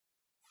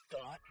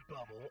Thought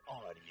Bubble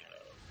Audio.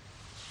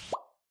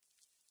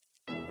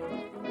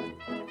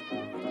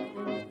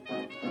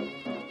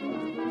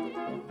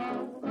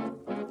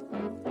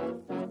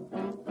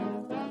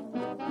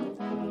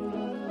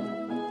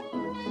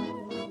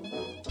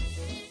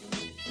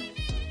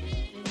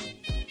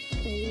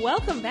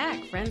 Welcome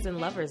back, friends and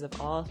lovers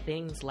of all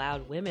things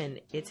loud women.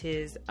 It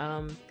is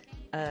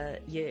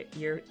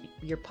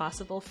your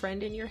possible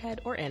friend in your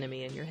head or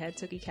enemy in your head,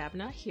 Tookie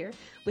Kavanaugh, here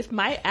with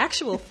my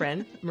actual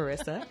friend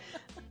Marissa,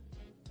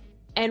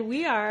 and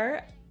we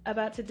are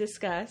about to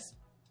discuss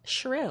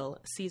Shrill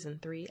season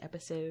 3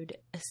 episode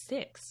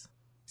 6.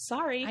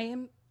 Sorry,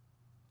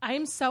 I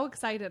am so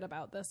excited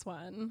about this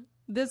one.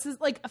 This is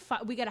like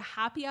we get a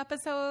happy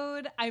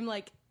episode. I'm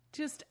like,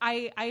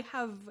 I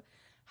have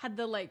had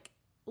the like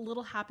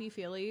little happy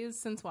feelies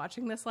since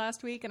watching this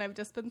last week, and I've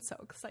just been so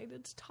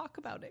excited to talk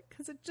about it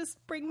because it just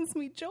brings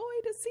me joy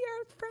to see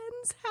our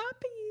friends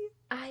happy.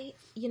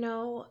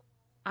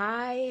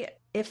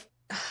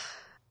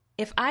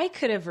 If I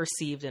could have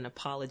received an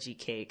apology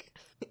cake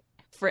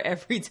for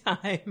every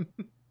time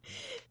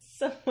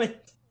someone,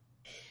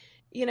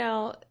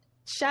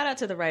 shout out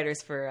to the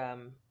writers for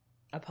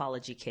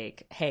apology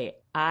cake. Hey,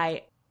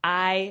 I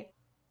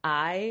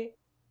a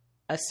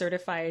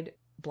certified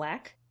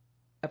Black,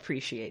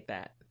 appreciate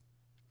that.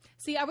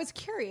 See, I was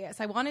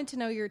curious. I wanted to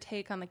know your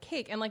take on the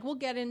cake, and like we'll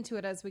get into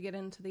it as we get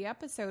into the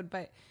episode,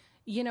 but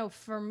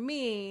for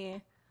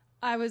me,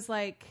 I was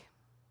like,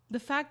 the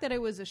fact that it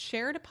was a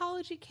shared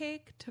apology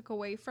cake took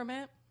away from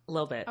it a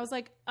little bit. I was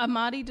like,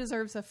 Amadi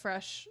deserves a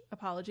fresh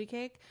apology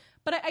cake,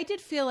 but I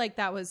did feel like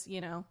that was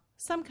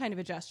some kind of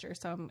a gesture,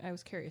 so I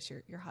was curious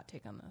your hot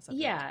take on this.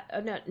 Yeah,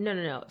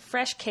 no.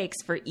 Fresh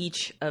cakes for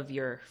each of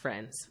your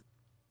friends.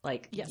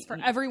 Like, yes, for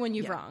everyone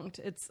you've wronged.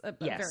 It's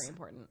very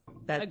important.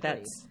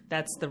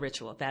 That's the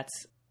ritual.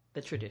 That's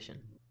the tradition.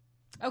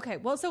 Okay,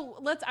 well, so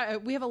let's.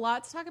 We have a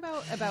lot to talk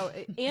about.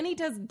 Annie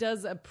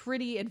does a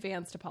pretty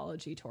advanced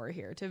apology tour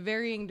here to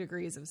varying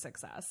degrees of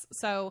success.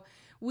 So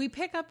we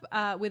pick up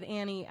with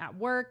Annie at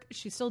work.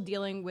 She's still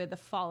dealing with the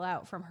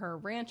fallout from her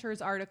Ranchers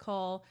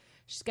article.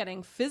 She's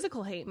getting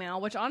physical hate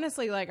mail, which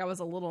honestly, like, I was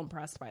a little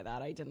impressed by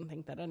that. I didn't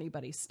think that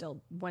anybody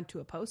still went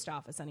to a post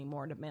office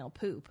anymore to mail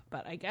poop,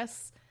 but I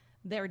guess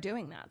they're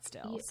doing that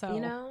still.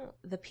 So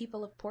the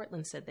people of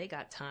Portland said they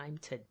got time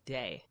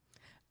today.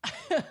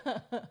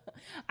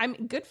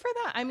 I'm good for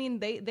that. I mean,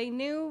 they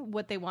knew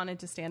what they wanted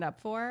to stand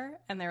up for,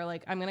 and they're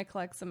like, I'm going to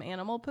collect some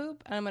animal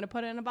poop and I'm going to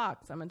put it in a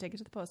box. I'm going to take it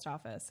to the post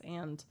office,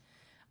 and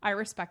I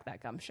respect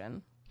that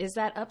gumption. Is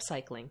that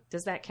upcycling?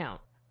 Does that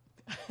count?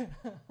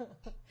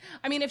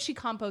 I mean, if she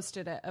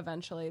composted it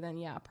eventually, then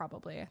yeah,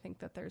 probably. I think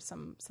that there's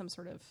some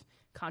sort of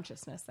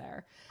consciousness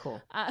there.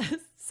 Cool.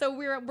 So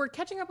we're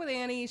catching up with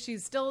Annie.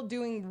 She's still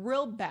doing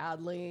real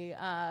badly.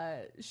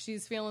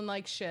 She's feeling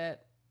like shit.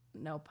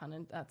 No pun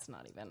in, that's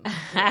not even. Oh,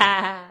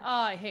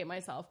 I hate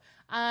myself.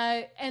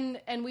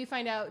 And we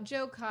find out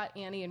Joe caught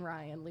Annie and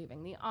Ryan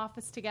leaving the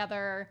office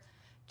together.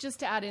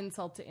 Just to add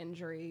insult to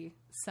injury,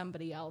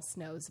 somebody else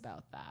knows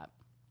about that.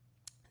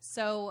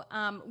 So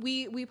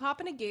we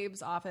pop into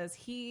Gabe's office.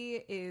 He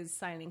is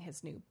signing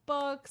his new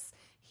books.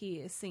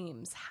 He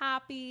seems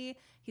happy.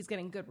 He's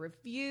getting good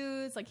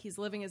reviews. Like, he's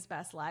living his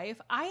best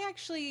life. I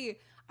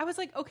was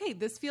like, okay,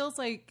 this feels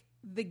like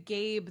the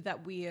Gabe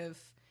that we have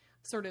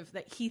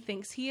that he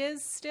thinks he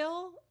is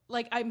still.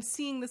 Like, I'm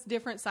seeing this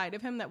different side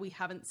of him that we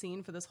haven't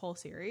seen for this whole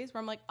series,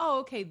 where I'm like, oh,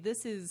 okay,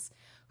 this is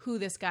who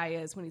this guy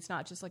is when he's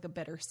not just like a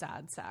bitter,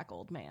 sad sack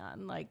old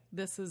man. Like,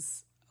 this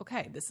is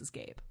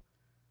Gabe.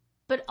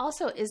 But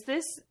also, is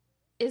this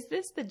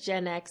the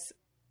Gen X,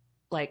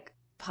 like,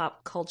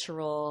 pop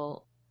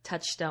cultural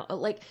touchstone?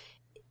 Like,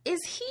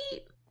 is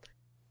he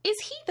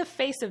the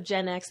face of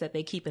Gen X that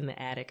they keep in the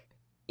attic?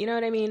 You know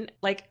what I mean?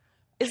 Like,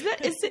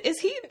 is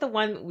he the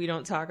one we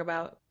don't talk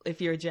about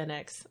if you're Gen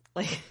X?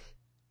 Like,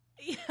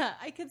 yeah,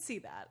 I could see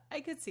that.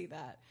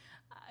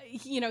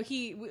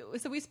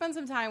 We'll spend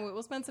some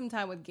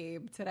time with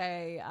Gabe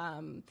today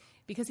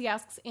because he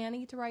asks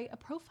Annie to write a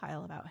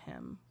profile about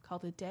him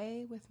called A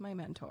Day with My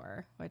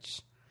Mentor,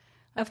 which,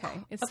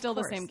 okay, it's still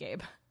the same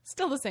Gabe.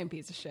 Still the same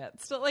piece of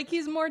shit. Still, like,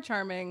 he's more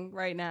charming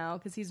right now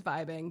because he's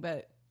vibing,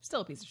 but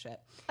still a piece of shit.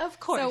 Of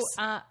course.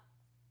 So,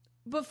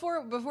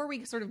 before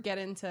we sort of get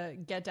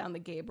down the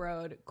Gabe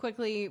road,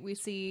 quickly we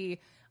see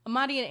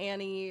Amadi and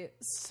Annie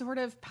sort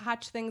of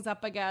patch things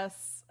up, I guess.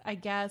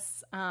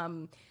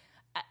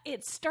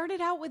 It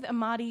started out with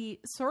Amadi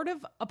sort of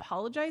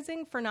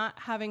apologizing for not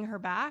having her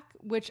back,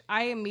 which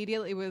I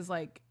immediately was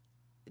like,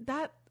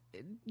 that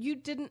you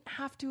didn't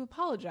have to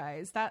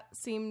apologize. That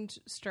seemed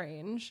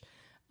strange.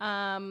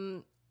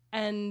 And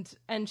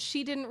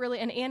she didn't really,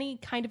 and Annie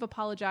kind of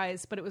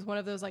apologized, but it was one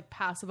of those like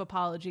passive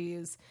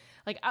apologies.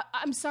 Like,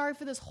 I'm sorry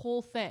for this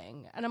whole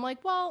thing. And I'm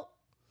like, well,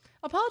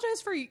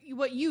 apologize for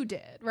what you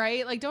did,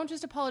 right? Like, don't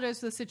just apologize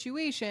for the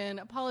situation.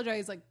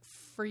 Apologize, like,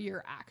 for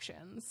your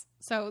actions.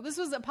 So this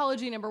was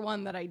apology number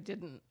 1 that I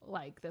didn't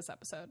like this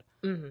episode.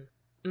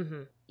 Mm-hmm.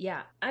 Mm-hmm.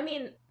 Yeah. I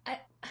mean,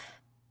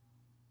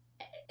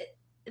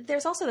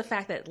 there's also the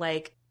fact that,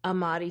 like,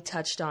 Amadi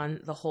touched on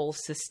the whole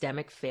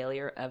systemic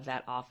failure of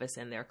that office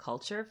and their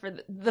culture. For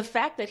the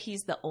fact that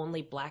he's the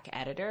only Black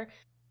editor,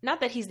 not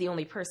that he's the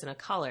only person of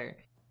color,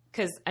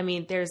 because, I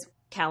mean, there's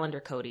Calendar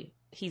Cody.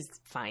 He's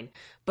fine.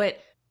 But,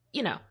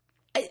 you know,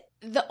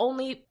 the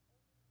only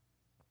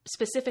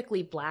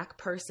specifically Black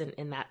person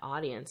in that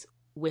audience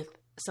with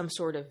some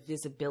sort of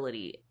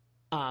visibility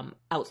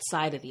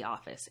outside of the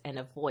office and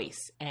a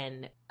voice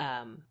and,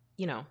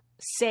 you know,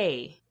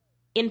 say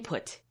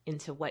input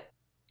into what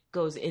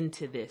goes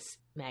into this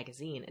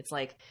magazine. It's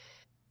like,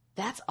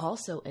 that's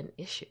also an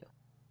issue,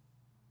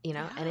 you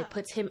know, and it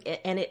puts him,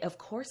 and it, of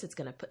course it's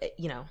going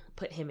to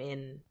put him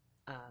in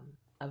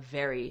a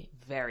very,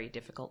 very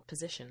difficult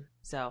position.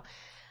 So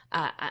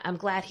I'm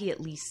glad he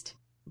at least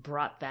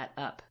brought that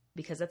up,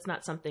 because that's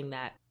not something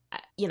that,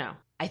 you know,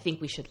 I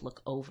think we should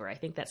look over. I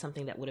think that's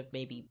something that would have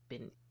maybe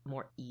been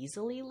more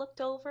easily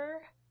looked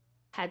over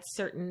had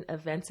certain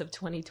events of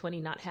 2020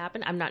 not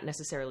happened. I'm not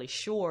necessarily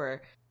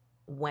sure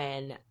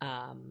when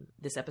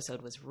this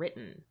episode was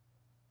written,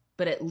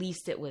 but at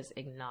least it was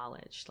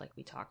acknowledged, like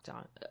we talked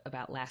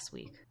about last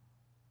week.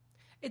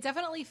 It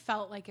definitely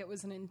felt like it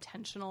was an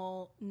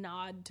intentional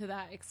nod to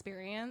that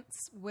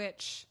experience,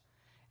 which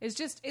is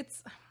just,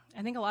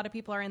 I think a lot of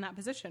people are in that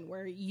position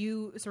where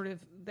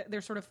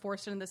they're sort of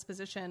forced in this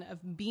position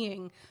of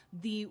being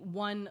the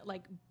one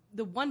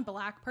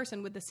Black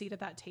person with the seat at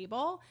that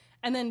table,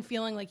 and then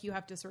feeling like you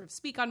have to sort of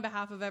speak on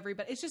behalf of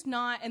everybody. It's just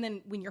not. And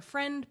then when your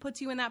friend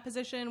puts you in that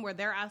position where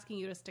they're asking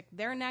you to stick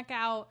their neck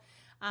out,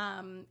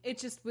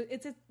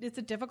 it's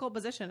a difficult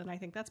position. And I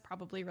think that's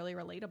probably really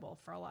relatable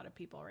for a lot of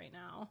people right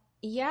now.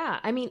 Yeah.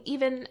 I mean,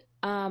 even,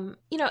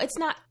 you know, it's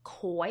not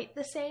quite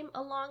the same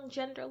along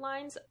gender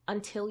lines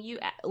until you,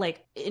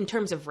 like, in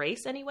terms of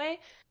race anyway.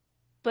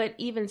 But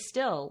even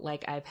still,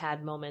 like, I've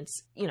had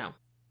moments, you know,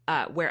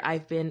 where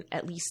I've been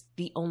at least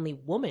the only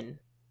woman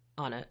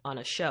on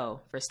a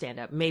show for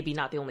stand-up. Maybe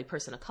not the only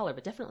person of color,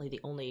 but definitely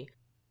the only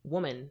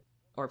woman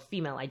or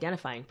female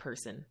identifying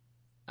person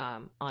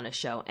on a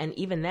show. And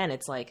even then,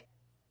 it's like,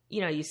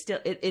 you know, you still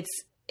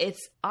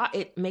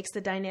it makes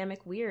the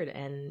dynamic weird,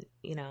 and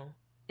you know,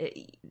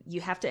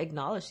 you have to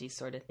acknowledge these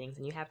sort of things,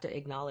 and you have to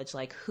acknowledge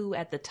like who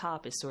at the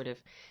top is sort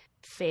of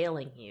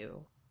failing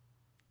you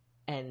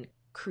and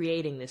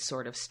creating this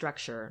sort of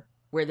structure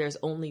where there's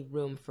only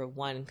room for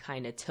one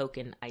kind of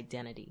token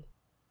identity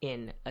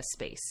in a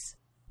space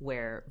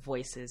where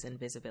voices and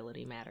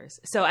visibility matters.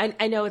 So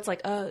I know it's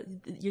like, oh,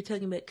 you're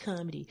talking about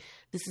comedy.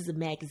 This is a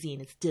magazine.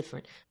 It's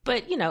different.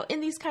 But, you know, in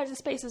these kinds of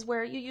spaces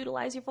where you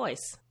utilize your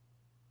voice.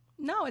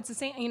 No, it's the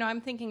same. You know, I'm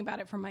thinking about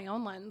it from my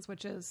own lens,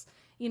 which is,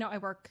 you know, I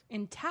work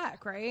in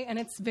tech, right? And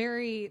it's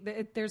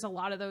there's a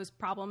lot of those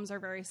problems are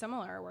very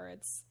similar, where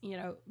it's, you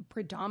know,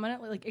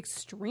 predominantly, like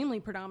extremely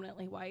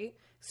predominantly white,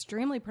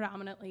 extremely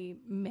predominantly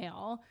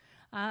male.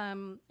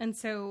 And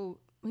so,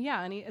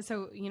 yeah. And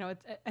so, you know,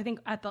 I think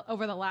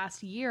over the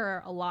last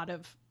year, a lot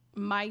of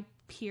my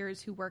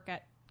peers who work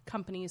at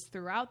companies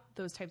throughout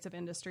those types of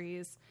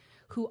industries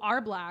who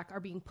are Black are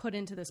being put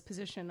into this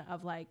position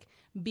of like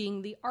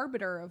being the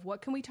arbiter of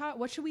what can we talk,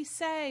 what should we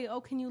say?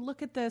 Oh, can you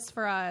look at this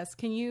for us?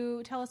 Can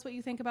you tell us what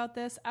you think about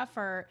this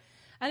effort?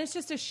 And it's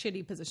just a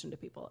shitty position to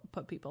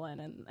put people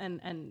in.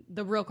 And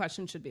the real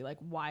question should be like,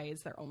 why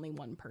is there only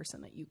one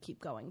person that you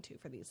keep going to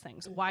for these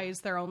things? Why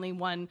is there only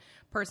one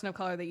person of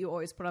color that you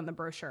always put on the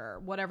brochure?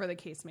 Whatever the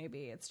case may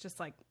be. It's just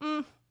like,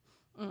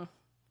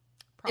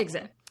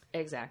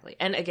 Exactly.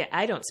 And again,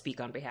 I don't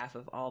speak on behalf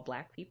of all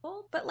Black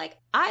people, but like,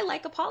 I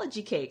like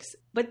apology cakes,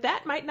 but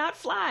that might not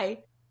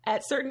fly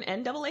at certain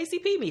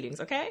NAACP meetings,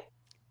 okay?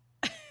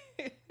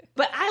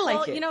 But I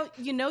like it.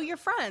 You know your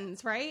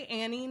friends, right?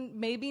 Annie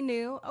maybe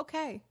knew,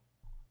 okay,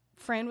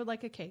 Fran would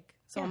like a cake.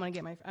 So yeah. I'm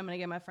gonna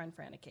get my friend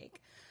Fran a cake.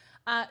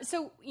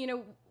 So, you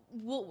know,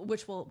 we'll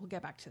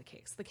get back to the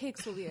cakes. The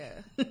cakes will be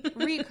a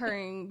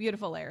recurring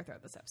beautiful layer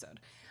throughout this episode.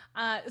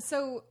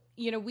 So,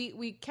 you know,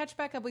 we catch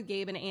back up with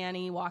Gabe and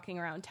Annie walking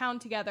around town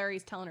together.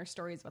 He's telling her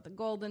stories about the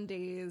golden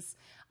days.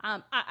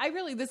 I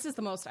really, this is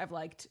the most I've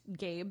liked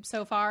Gabe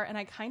so far. And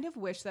I kind of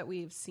wish that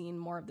we've seen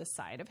more of this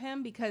side of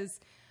him, because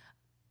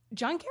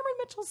John Cameron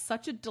Mitchell's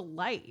such a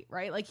delight,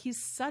 right? Like, he's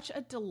such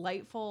a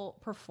delightful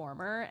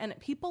performer, and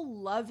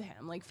people love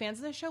him. Like, fans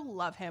of the show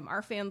love him.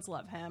 Our fans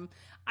love him.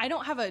 I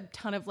don't have a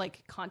ton of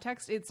like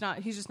context.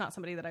 He's just not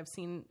somebody that I've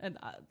seen.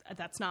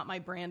 That's not my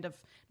brand of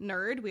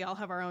nerd. We all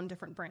have our own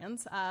different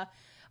brands.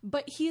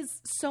 But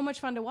he's so much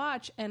fun to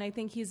watch. And I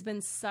think he's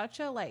been such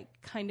a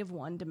like kind of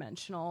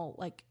one-dimensional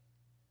like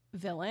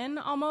villain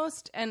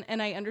almost.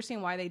 And I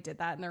understand why they did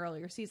that in the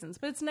earlier seasons,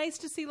 but it's nice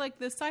to see like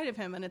this side of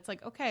him. And it's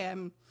like, okay,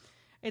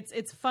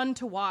 it's fun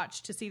to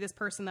watch, to see this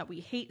person that we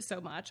hate so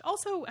much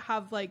also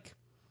have like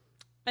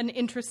an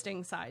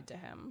interesting side to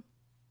him.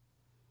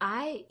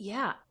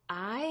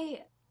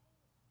 I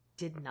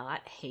did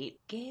not hate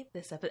Gabe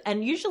this episode.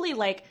 And usually,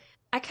 like,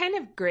 I kind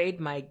of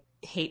grade my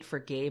hate for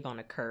Gabe on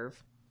a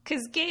curve,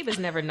 because Gabe is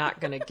never not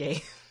gonna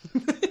Gabe.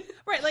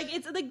 Right, like,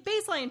 it's like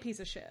baseline piece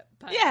of shit.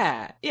 But...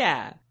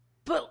 Yeah.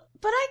 But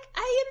But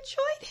I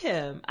enjoyed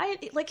him.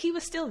 He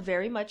was still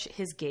very much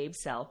his Gabe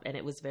self, and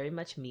it was very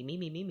much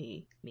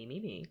me,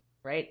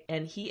 right?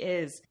 And he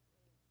is,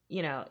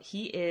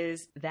 he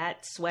is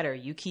that sweater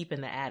you keep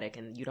in the attic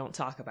and you don't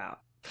talk about.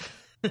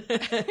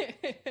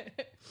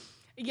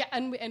 Yeah,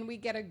 and we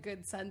get a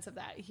good sense of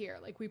that here.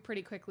 Like, we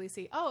pretty quickly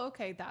see, oh,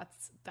 okay,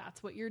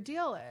 that's what your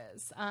deal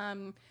is.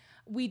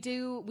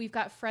 We've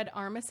got Fred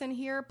Armisen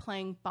here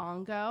playing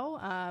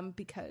bongo,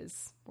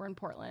 because we're in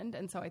Portland,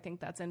 and so I think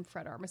that's in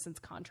Fred Armisen's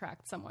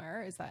contract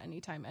somewhere, is that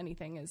anytime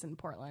anything is in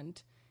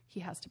Portland, he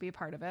has to be a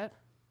part of it.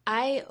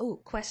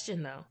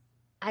 Question though.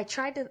 I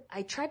tried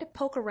to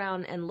poke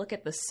around and look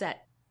at the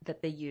set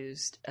that they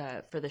used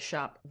for the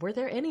shop. Were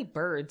there any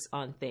birds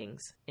on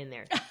things in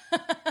there?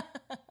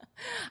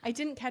 I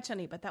didn't catch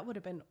any, but that would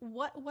have been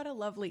what a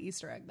lovely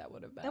Easter egg that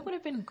would have been. That would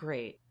have been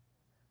great.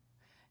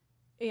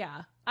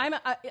 Yeah,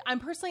 I'm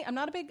personally, I'm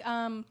not a big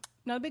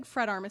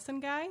Fred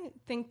Armisen guy.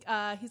 Think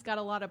he's got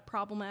a lot of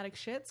problematic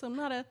shit, so I'm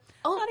not a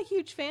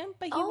huge fan.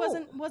 But he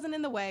wasn't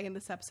in the way in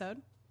this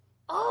episode.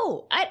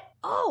 I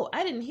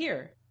didn't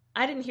hear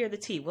the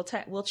tea.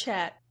 We'll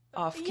chat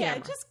off camera.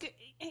 Yeah,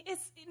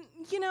 it's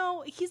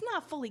he's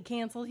not fully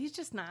canceled. He's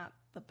just not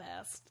the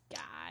best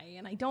guy,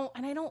 and I don't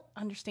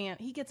understand.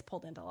 He gets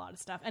pulled into a lot of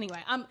stuff.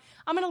 Anyway, I'm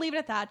gonna leave it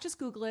at that. Just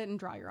Google it and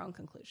draw your own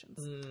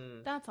conclusions.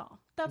 That's all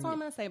I'm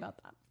gonna say about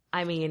that.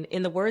 I mean,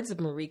 in the words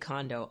of Marie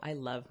Kondo, I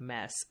love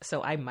mess,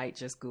 so I might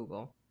just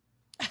Google.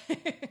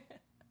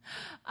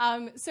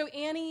 So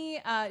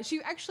Annie,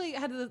 she actually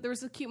there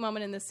was a cute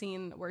moment in the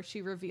scene where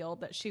she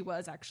revealed that she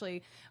was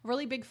actually a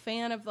really big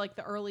fan of like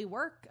the early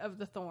work of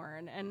the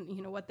Thorn,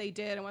 and what they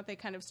did and what they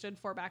kind of stood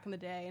for back in the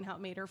day, and how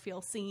it made her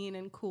feel seen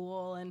and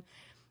cool. And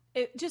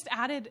it just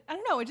added,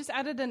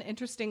 an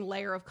interesting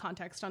layer of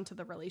context onto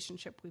the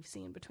relationship we've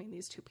seen between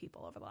these two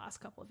people over the last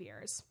couple of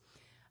years.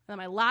 And then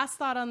my last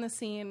thought on the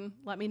scene,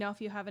 let me know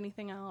if you have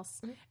anything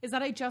else, is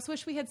that I just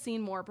wish we had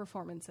seen more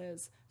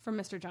performances from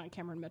Mr. John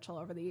Cameron Mitchell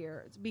over the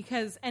years.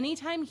 Because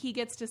anytime he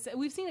gets to sing,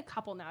 we've seen a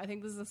couple now. I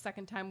think this is the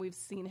second time we've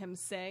seen him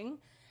sing.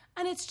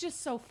 And it's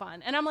just so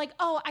fun. And I'm like,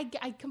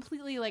 I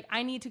completely,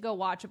 I need to go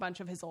watch a bunch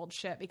of his old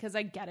shit because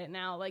I get it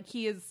now. Like,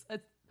 he is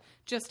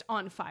just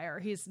on fire.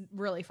 He's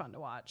really fun to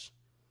watch.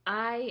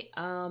 I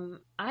am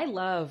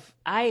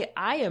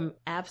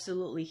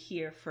absolutely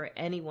here for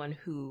anyone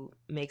who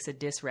makes a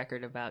diss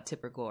record about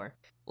Tipper Gore.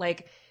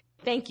 Like,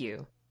 thank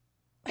you,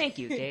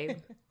 Gabe.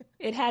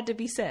 It had to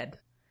be said.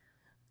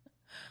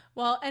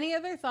 Well, any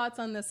other thoughts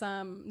on this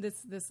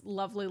this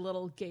lovely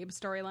little Gabe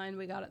storyline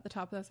we got at the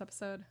top of this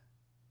episode?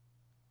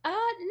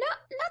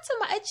 Not so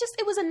much.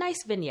 It was a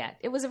nice vignette.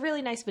 It was a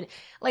really nice vignette.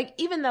 Like,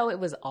 even though it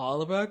was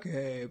all about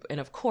Gabe, and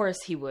of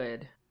course he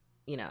would,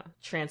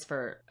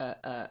 transfer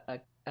a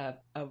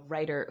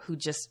writer who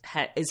just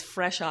is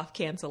fresh off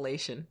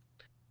cancellation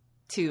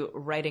to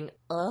writing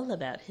all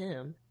about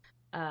him.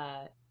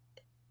 I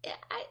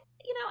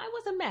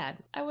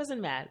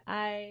wasn't mad.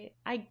 I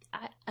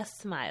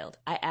smiled.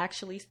 I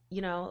actually,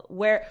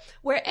 where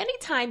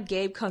anytime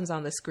Gabe comes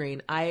on the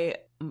screen, I,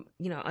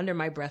 under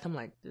my breath, I'm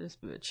like, this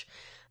bitch.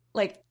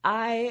 Like,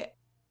 I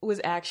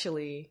was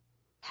actually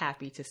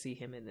happy to see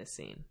him in this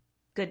scene.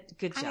 Good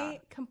job. I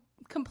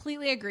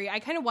completely agree. I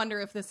kind of wonder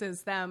if this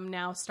is them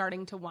now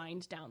starting to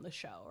wind down the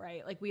show,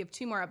 right? Like, we have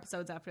 2 more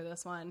episodes after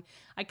this one.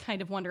 I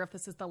kind of wonder if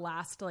this is the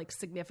last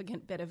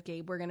significant bit of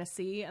Gabe we're going to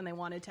see, and they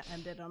wanted to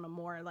end it on a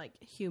more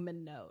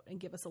human note and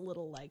give us a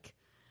little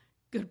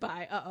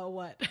goodbye.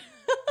 What?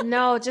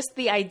 No, just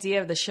the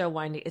idea of the show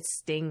winding. It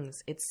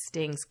stings.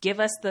 Give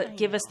us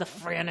the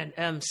Fran and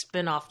M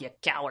spinoff, you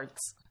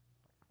cowards.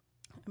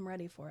 I'm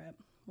ready for it.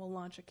 We'll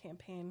launch a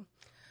campaign.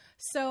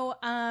 So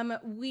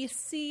we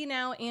see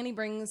now Annie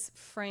brings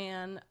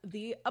Fran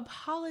the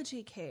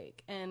apology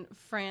cake, and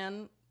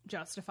Fran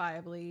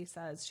justifiably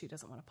says she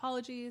doesn't want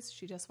apologies.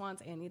 She just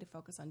wants Annie to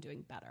focus on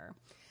doing better.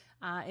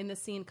 In the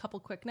scene, couple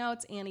quick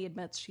notes. Annie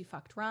admits she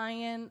fucked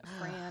Ryan.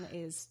 Fran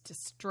is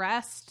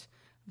distressed,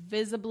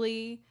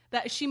 visibly.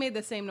 That she made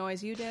the same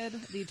noise you did.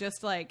 The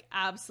just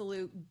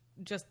absolute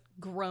just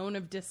groan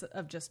of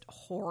just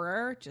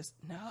horror. Just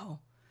no.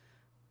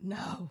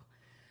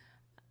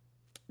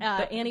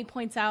 Annie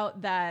points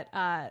out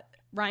that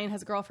Ryan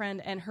has a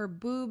girlfriend and her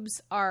boobs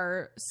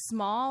are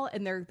small,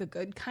 and they're the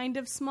good kind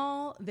of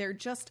small. They're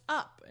just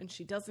up, and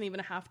she doesn't even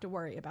have to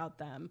worry about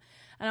them.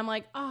 And I'm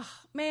like, oh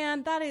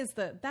man, that is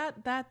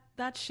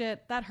that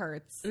shit that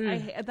hurts.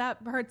 That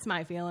hurts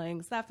my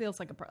feelings. That feels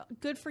like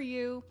good for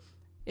you.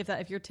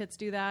 If your tits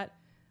do that,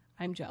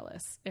 I'm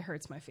jealous. It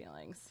hurts my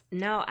feelings.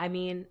 No, I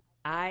mean,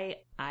 I'm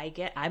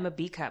a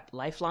B cup,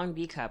 lifelong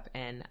B cup,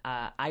 and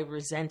I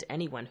resent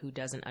anyone who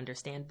doesn't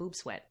understand boob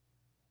sweat.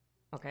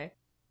 Okay?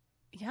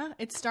 Yeah,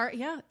 it's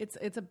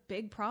a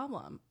big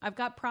problem. I've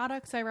got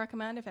products I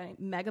recommend. If any,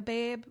 Mega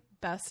Babe,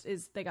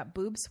 they got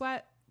boob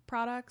sweat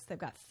products. They've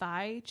got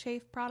thigh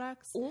chafe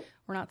products. Ooh.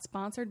 We're not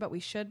sponsored, but we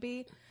should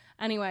be.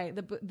 Anyway,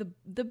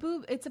 the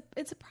boob, it's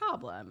a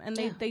problem, and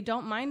they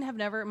don't mine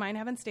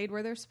haven't stayed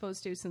where they're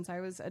supposed to since I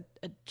was a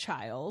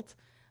child.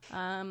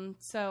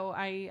 So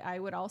I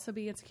would also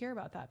be insecure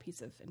about that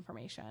piece of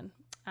information.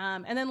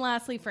 And then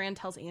lastly, Fran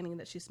tells Annie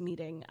that she's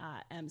meeting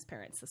M's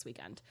parents this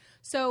weekend.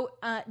 So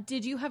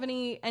did you have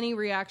any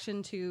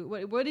reaction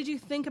to what did you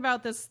think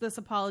about this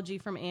apology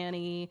from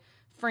Annie,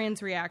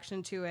 Fran's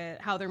reaction to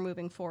it, how they're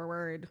moving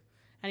forward?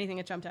 Anything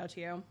that jumped out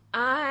to you?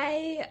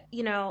 I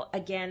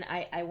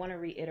want to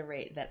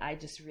reiterate that I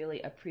just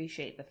really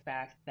appreciate the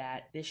fact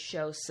that this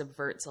show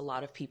subverts a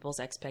lot of people's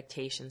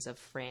expectations of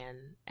Fran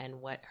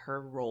and what her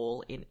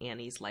role in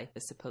Annie's life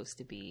is supposed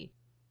to be.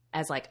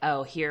 As like,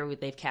 oh, here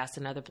they've cast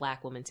another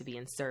Black woman to be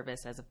in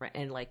service as a friend,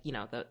 and like, you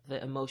know,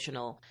 the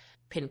emotional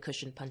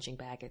pincushion punching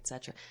bag,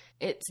 etc.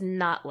 It's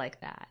not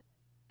like that.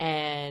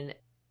 And,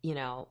 you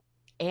know,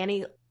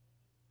 Annie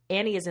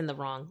is in the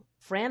wrong.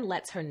 Fran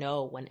lets her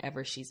know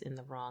whenever she's in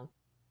the wrong.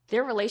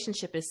 Their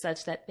relationship is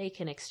such that they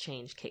can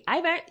exchange cake.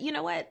 You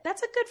know what?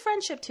 That's a good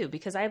friendship too,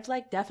 because I've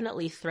like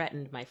definitely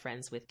threatened my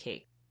friends with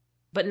cake,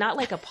 but not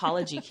like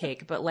apology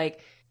cake, but like,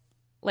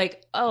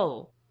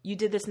 oh, you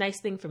did this nice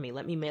thing for me.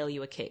 Let me mail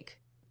you a cake.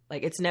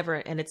 Like it's never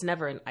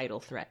an idle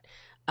threat.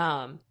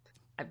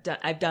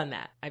 I've done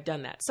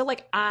that. So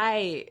like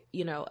the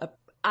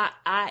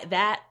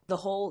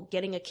whole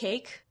getting a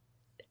cake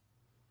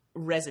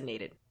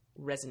resonated.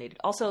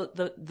 Also,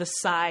 the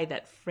sigh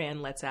that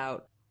Fran lets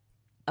out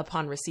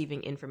upon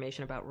receiving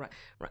information about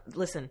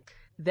listen,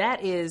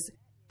 that is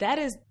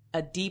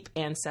a deep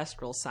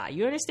ancestral sigh.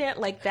 You understand?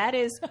 Like that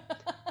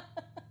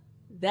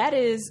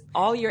is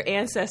all your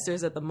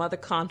ancestors at the mother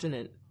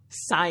continent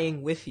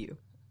sighing with you.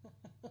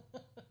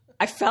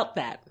 I felt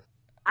that.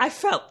 But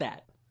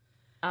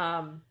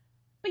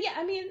yeah,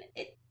 I mean,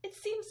 it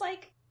seems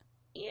like,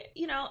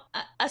 you know,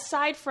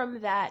 aside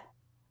from that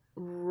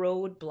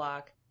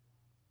roadblock,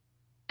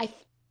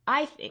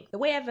 I think the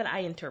way that I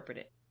interpret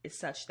it is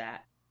such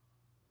that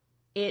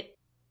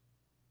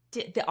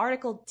the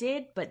article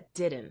did but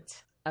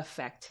didn't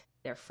affect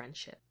their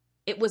friendship.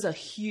 It was a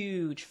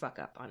huge fuck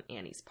up on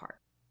Annie's part,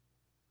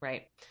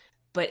 right?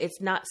 But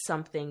it's not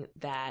something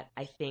that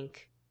I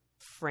think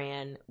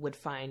Fran would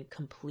find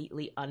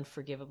completely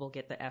unforgivable,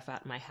 get the F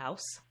out of my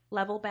house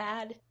level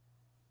bad.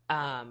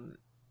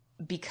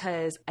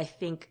 Because I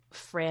think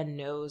Fran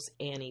knows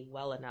Annie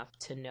well enough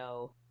to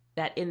know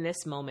that in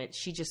this moment,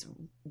 she just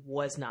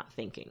was not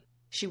thinking.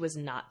 She was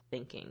not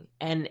thinking.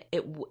 And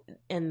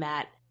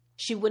that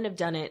she wouldn't have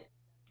done it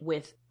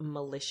with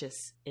malicious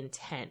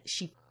intent.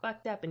 She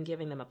fucked up in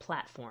giving them a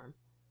platform.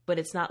 But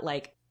it's not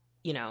like,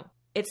 you know,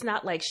 it's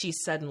not like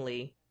she's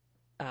suddenly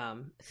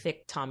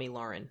thick Tommy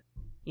Lauren,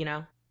 you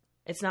know?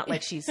 It's not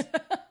like she's...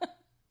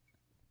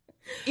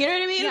 You know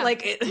what I mean? Yeah.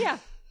 Like, yeah.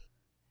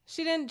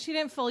 She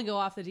didn't fully go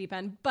off the deep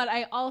end. But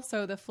I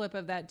also, the flip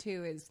of that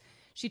too is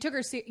she took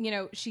her, you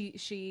know,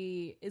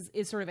 she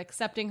is sort of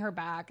accepting her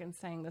back and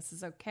saying this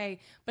is okay.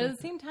 But at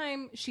the same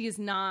time, she is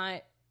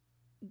not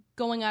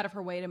going out of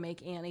her way to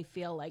make Annie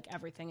feel like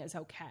everything is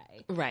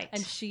okay. Right.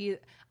 And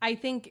I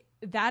think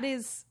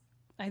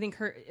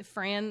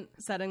Fran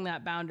setting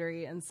that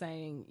boundary and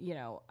saying, you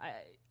know,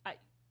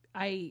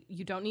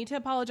 you don't need to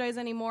apologize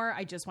anymore.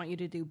 I just want you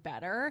to do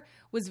better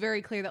was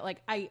very clear that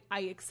like, I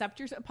accept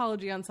your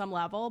apology on some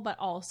level, but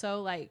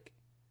also like,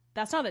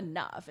 that's not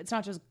enough. It's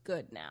not just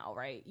good now,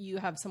 right? You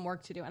have some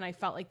work to do. And I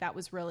felt like that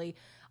was really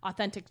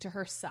authentic to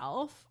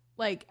herself,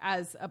 like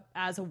as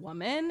a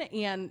woman.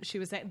 And she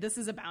was saying, this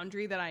is a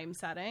boundary that I'm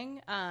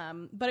setting.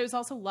 But it was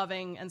also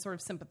loving and sort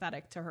of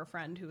sympathetic to her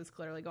friend who was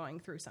clearly going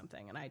through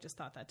something. And I just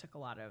thought that took a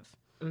lot of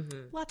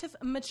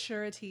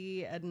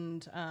maturity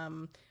and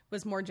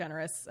was more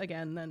generous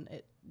again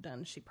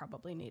than she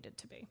probably needed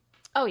to be.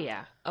 Oh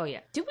yeah.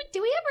 Do we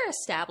ever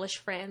establish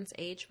Fran's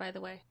age, by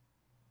the way?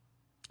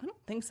 I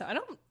don't think so.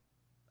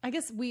 I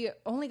guess we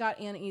only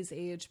got Annie's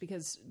age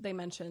because they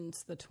mentioned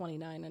the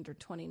 29 under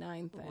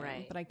 29 thing.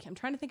 Right. But I'm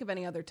trying to think of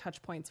any other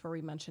touch points where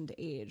we mentioned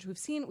age.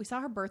 We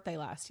saw her birthday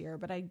last year,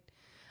 but I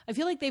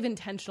feel like they've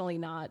intentionally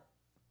not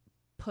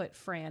put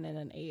Fran in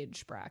an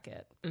age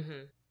bracket.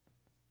 Mm-hmm.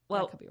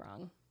 Well, I could be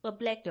wrong. Well,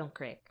 black don't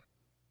crack,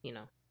 you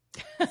know.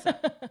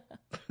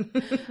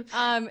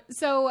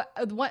 So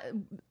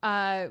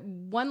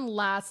one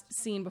last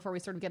scene before we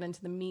sort of get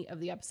into the meat of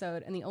the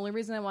episode, and the only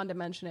reason I wanted to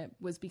mention it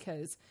was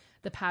because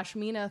the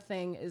Pashmina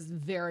thing is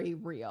very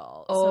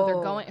real.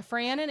 So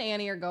Fran and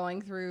Annie are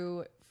going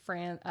through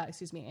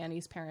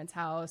Annie's parents'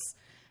 house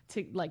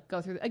to like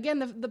go through again.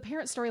 The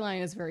parent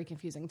storyline is very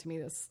confusing to me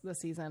this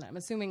season. I'm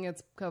assuming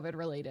it's COVID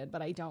related,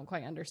 but I don't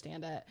quite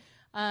understand it.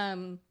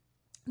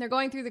 They're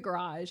going through the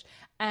garage,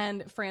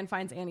 and Fran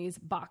finds Annie's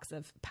box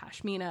of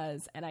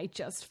pashminas, and I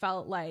just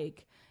felt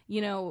like,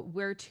 you know,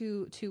 we're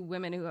two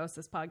women who host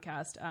this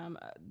podcast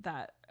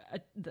that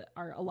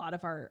are a lot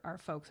of our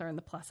folks are in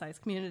the plus size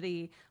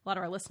community. A lot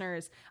of our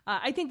listeners.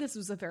 I think this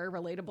was a very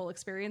relatable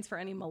experience for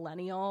any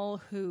millennial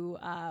who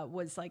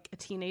was like a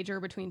teenager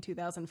between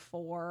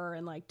 2004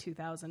 and like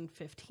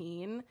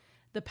 2015.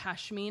 The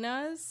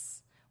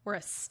pashminas were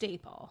a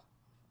staple.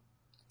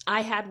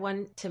 I had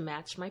one to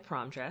match my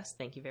prom dress.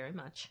 Thank you very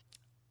much.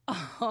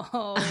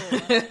 Oh,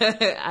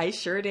 I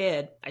sure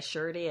did.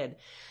 And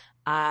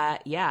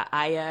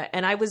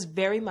I was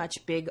very much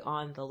big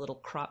on the little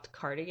cropped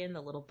cardigan,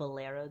 the little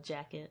bolero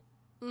jacket.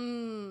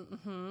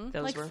 Mm-hmm.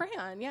 Those Like were-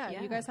 Fran, yeah,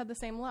 Yeah. you guys had the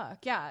same look.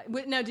 Yeah.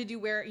 Now, did you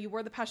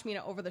wore the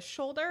pashmina over the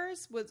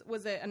shoulders?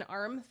 Was it an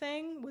arm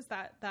thing? Was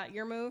that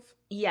your move?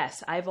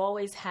 Yes, I've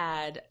always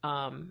had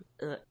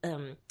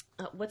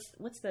what's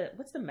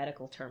the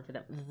medical term for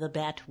them? The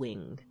bat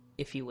wing,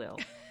 if you will.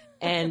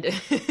 And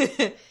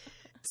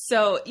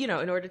so, in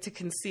order to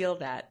conceal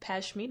that,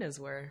 pashminas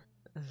were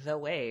the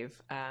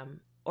wave.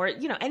 Or,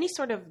 any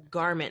sort of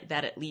garment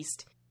that at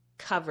least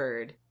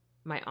covered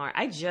my arm.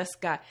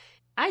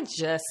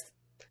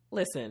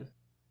 Listen,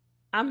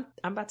 I'm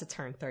about to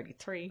turn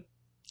 33.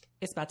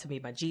 It's about to be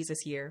my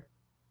Jesus year.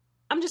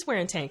 I'm just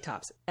wearing tank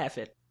tops. F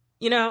it.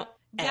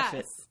 F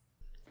it.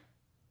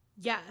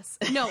 Yes.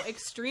 No,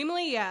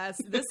 extremely yes.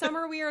 This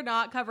summer we are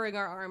not covering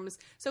our arms.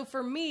 So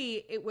for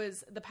me, it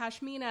was the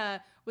pashmina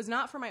was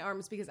not for my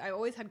arms because I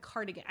always had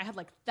cardigan. I had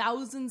like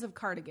thousands of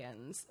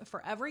cardigans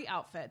for every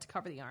outfit to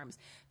cover the arms.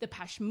 The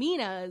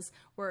pashminas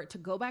were, to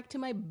go back to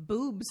my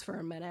boobs for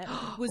a minute,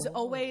 was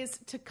always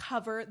to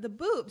cover the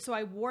boobs. So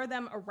I wore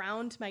them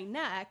around my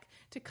neck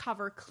to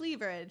cover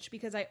cleavage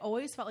because I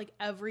always felt like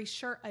every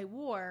shirt I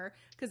wore,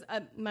 because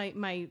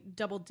my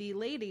double D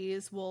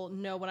ladies will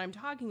know what I'm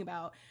talking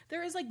about.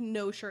 There is like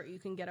no shirt you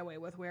can get away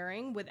with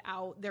wearing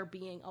without there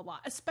being a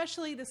lot,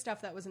 especially the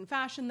stuff that was in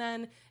fashion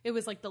then. It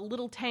was like the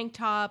little tank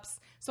tops.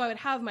 So I would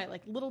have my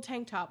like little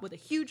tank top with a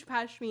huge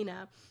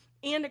pashmina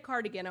and a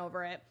cardigan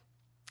over it,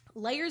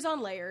 layers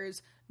on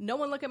layers, no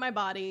one look at my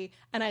body,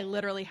 and I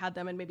literally had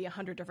them in maybe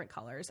 100 different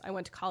colors. I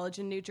went to college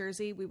in New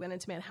Jersey. We went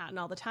into Manhattan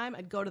all the time.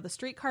 I'd go to the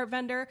street cart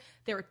vendor.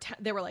 They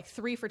were like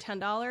 3 for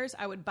 $10.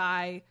 I would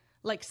buy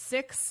like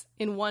 6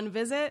 in one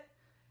visit,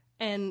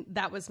 and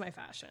that was my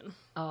fashion.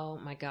 Oh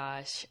my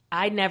gosh.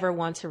 I never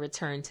want to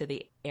return to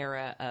the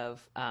era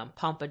of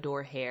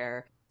pompadour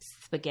hair,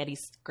 spaghetti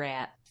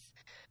scraps,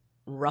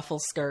 ruffle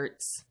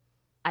skirts.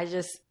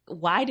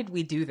 Why did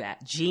we do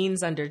that?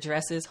 Jeans under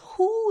dresses.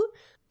 Who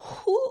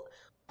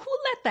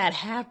let that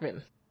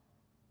happen?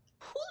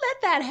 Who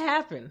let that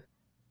happen?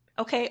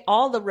 Okay,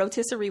 all the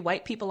rotisserie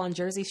white people on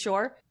Jersey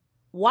Shore.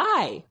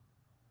 Why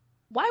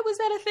was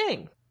that a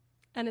thing?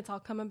 And it's all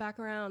coming back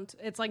around.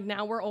 It's like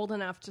now we're old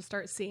enough to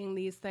start seeing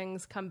these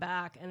things come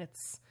back, and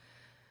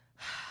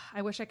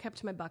I wish I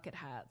kept my bucket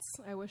hats.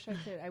 I wish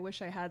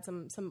I had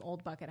some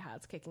old bucket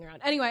hats kicking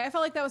around. Anyway, I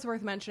felt like that was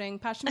worth mentioning.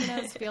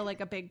 Pashminas feel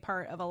like a big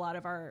part of a lot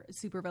of our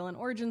supervillain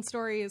origin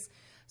stories.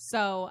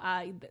 So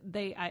I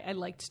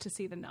liked to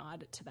see the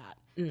nod to that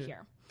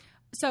here.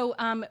 So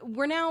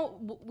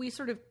we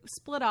sort of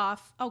split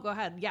off. Oh, go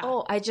ahead. Yeah.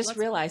 Oh, I just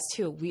realized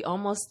too, we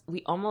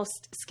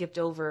almost skipped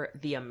over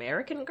the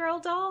American Girl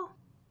doll.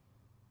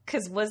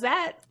 Cause was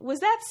that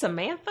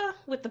Samantha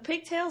with the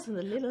pigtails and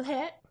the little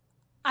hat?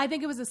 I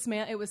think it was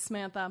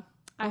Samantha.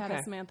 I had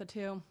a Samantha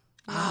too.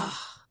 Yeah.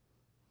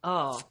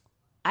 Oh,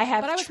 I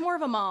have. But I was more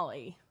of a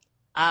Molly.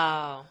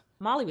 Oh,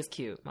 Molly was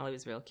cute. Molly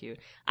was real cute.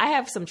 I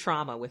have some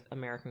trauma with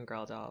American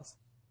Girl dolls.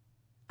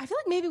 I feel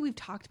like maybe we've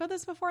talked about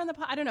this before in the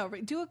I don't know.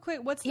 Do a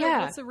quick. What's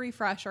the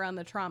refresher on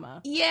the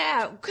trauma?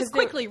 Yeah, just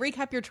quickly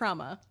recap your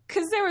trauma.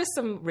 Because there was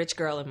some rich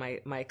girl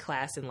in my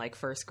class in like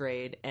first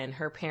grade, and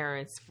her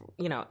parents,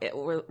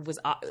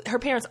 her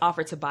parents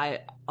offered to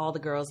buy all the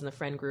girls in the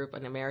friend group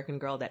an American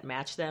Girl that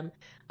matched them,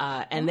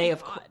 and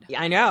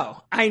I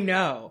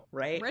know,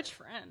 right? Rich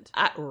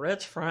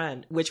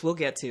friend, which we'll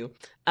get to,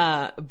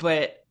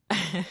 but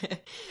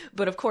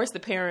of course the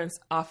parents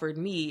offered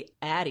me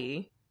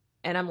Addie.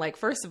 And I'm like,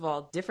 first of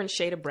all, different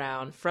shade of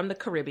brown from the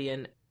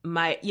Caribbean.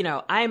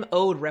 I'm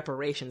owed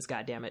reparations,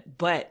 goddammit.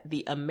 But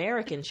the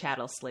American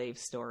chattel slave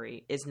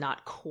story is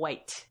not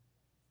quite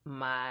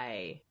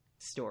my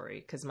story.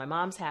 Because my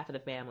mom's half of the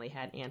family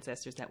had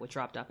ancestors that were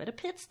dropped off at a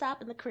pit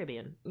stop in the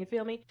Caribbean. You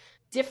feel me?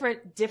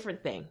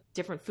 Different thing.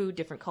 Different food,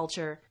 different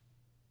culture.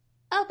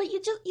 Oh, but you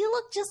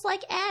look just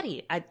like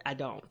Addie. I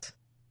don't.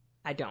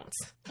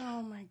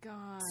 Oh my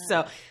God.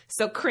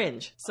 So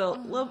cringe. So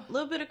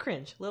little bit of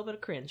cringe.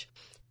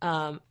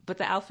 But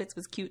the outfits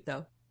was cute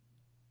though.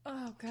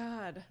 Oh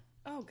God.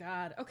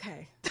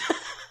 Okay.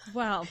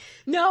 Well,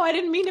 no, I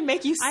didn't mean to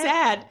make you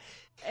sad.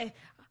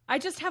 I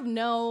just have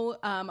no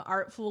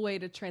artful way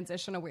to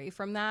transition away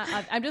from that.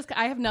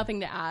 I have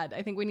nothing to add.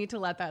 I think we need to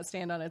let that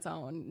stand on its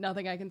own.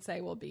 Nothing I can say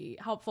will be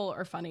helpful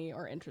or funny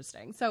or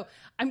interesting. So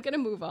I'm going to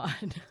move on.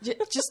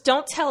 Just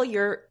don't tell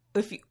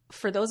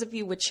for those of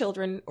you with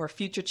children or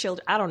future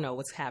children, I don't know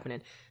what's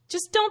happening.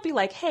 Just don't be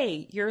like,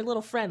 hey, your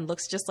little friend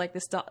looks just like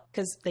this doll,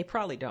 because they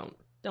probably don't.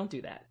 Don't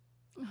do that.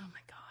 Oh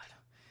my God.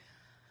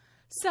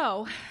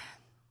 So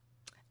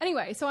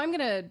anyway, so we're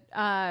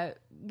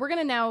going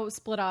to now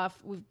split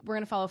off. We're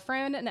going to follow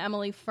Fran and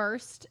Emily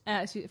first,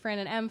 Fran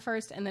and Em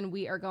first, and then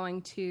we are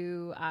going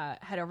to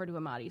head over to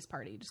Amati's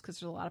party just because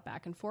there's a lot of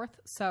back and forth.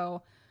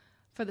 So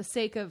for the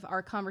sake of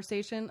our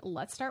conversation,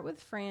 let's start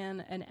with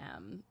Fran and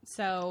Em.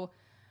 So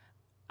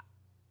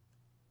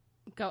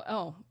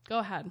go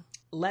ahead.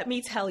 Let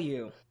me tell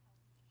you,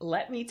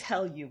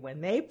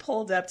 when they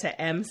pulled up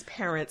to Em's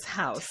parents'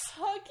 house.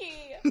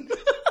 Huggy.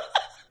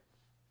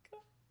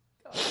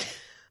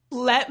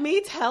 Let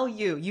me tell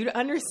you, you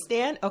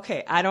understand?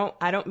 Okay, I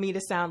don't mean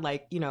to sound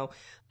like,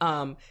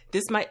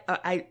 this might,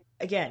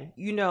 again,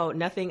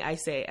 nothing I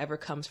say ever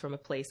comes from a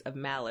place of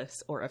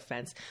malice or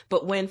offense.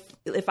 But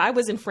if I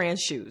was in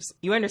Fran's shoes,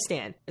 you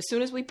understand, as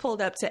soon as we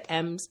pulled up to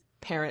M's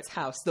parents'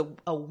 house,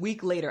 a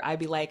week later, I'd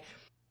be like,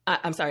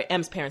 I'm sorry,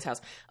 M's parents'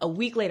 house. A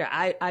week later,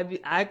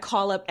 I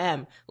call up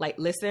M, like,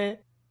 listen,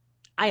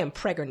 I am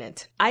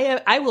pregnant.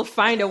 I will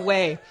find a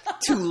way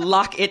to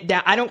lock it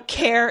down. I don't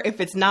care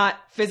if it's not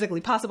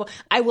physically possible.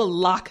 I will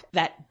lock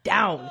that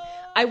down.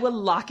 I will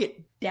lock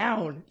it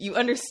down. You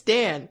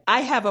understand?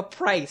 I have a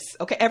price.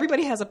 Okay.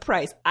 Everybody has a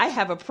price. I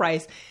have a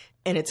price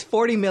and it's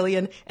 40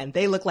 million and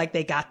they look like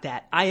they got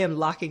that. I am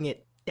locking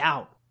it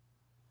down.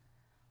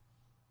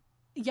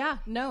 Yeah,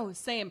 no,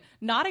 same.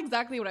 Not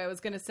exactly what I was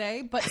going to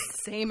say, but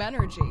same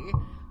energy.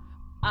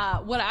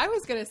 What I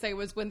was going to say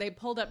was when they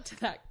pulled up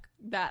to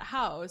that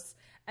house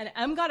and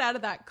M got out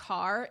of that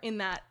car in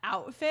that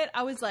outfit,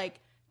 I was like,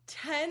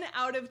 10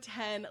 out of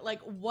 10.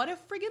 Like, what a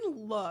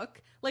friggin'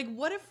 look. Like,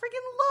 what a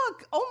friggin'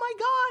 look. Oh my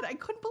God. I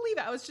couldn't believe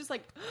it. I was just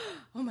like,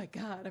 oh my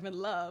God, I'm in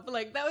love.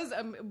 Like, that was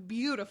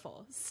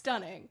beautiful,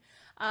 stunning.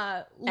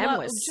 M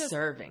was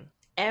serving.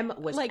 M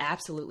was like,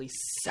 absolutely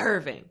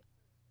serving.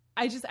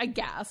 I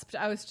gasped.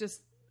 I was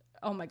just,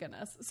 oh my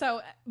goodness.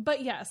 So,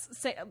 but yes,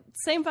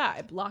 same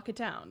vibe. Lock it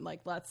down.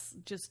 Like, let's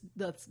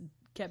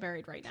get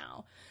married right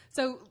now.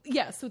 So,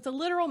 yes, so it's a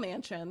literal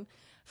mansion.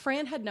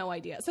 Fran had no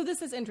idea. So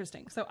this is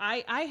interesting. So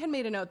I had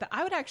made a note that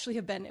I would actually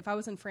have been, if I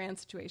was in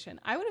Fran's situation,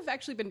 I would have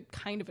actually been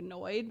kind of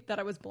annoyed that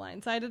I was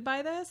blindsided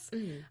by this.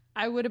 Mm.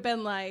 I would have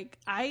been like,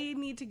 I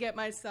need to get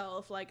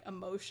myself like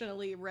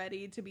emotionally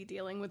ready to be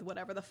dealing with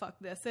whatever the fuck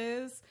this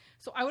is.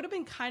 So I would have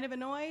been kind of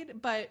annoyed,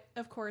 but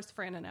of course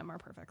Fran and Em are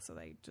perfect. So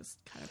they just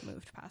kind of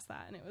moved past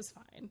that and it was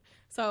fine.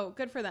 So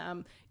good for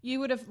them. You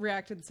would have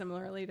reacted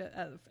similarly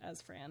to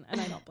as Fran, and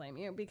I don't blame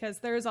you because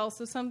there's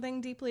also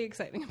something deeply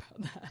exciting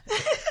about that.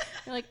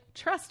 You're like,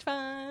 trust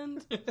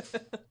fund.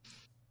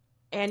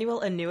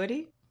 Annual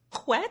annuity?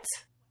 What?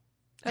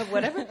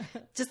 Whatever.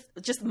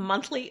 just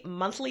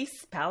monthly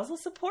spousal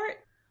support?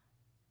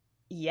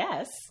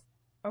 Yes.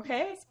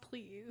 Okay. Yes,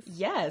 please.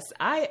 Yes.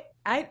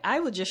 I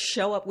would just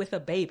show up with a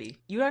baby.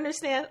 You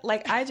understand?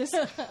 Like I just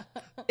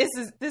this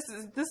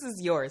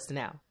is yours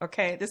now.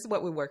 Okay? This is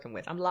what we're working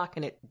with. I'm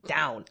locking it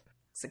down.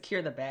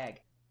 Secure the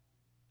bag.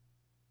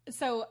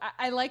 So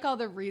I like all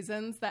the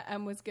reasons that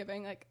M was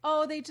giving, like,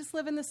 oh, they just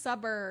live in the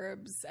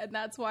suburbs, and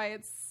that's why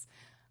it's.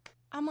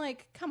 I'm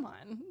like, come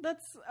on,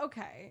 that's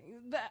okay.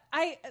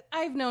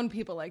 I've known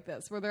people like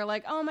this where they're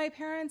like, oh, my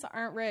parents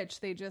aren't rich,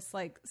 they just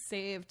like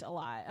saved a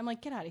lot. I'm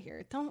like, get out of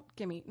here! Don't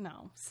give me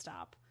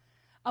stop.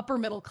 Upper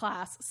middle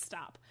class,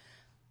 stop.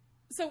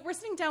 So we're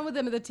sitting down with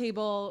them at the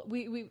table.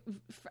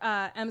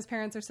 M's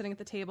parents are sitting at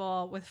the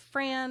table with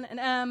Fran and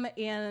M,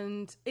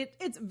 and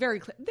it's very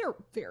clear. They're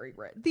very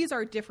rich. These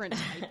are different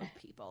type of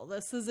people.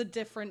 This is a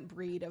different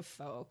breed of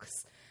folks.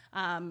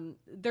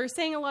 They're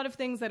saying a lot of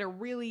things that are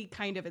really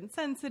kind of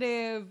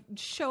insensitive,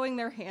 showing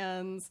their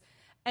hands.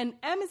 And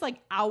M is like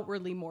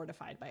outwardly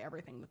mortified by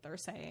everything that they're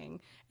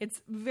saying.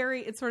 It's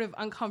sort of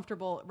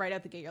uncomfortable right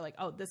at the gate. You're like,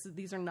 oh,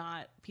 these are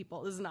not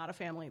people. This is not a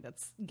family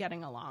that's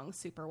getting along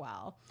super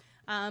well.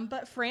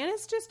 But Fran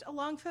is just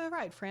along for the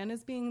ride. Fran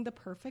is being the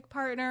perfect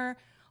partner,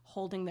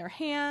 holding their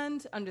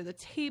hand under the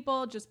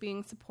table, just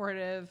being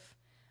supportive,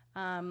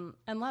 and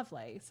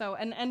lovely. So,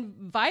 and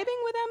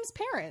vibing with M's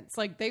parents.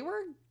 Like they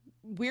were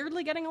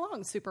weirdly getting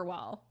along super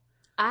well.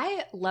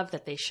 I love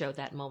that they showed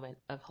that moment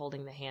of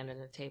holding the hand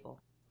under the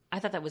table. I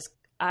thought that was,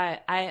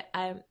 I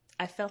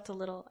felt a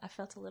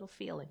little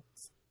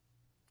feelings.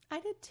 I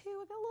did too.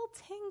 I got a little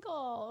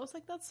tingle. I was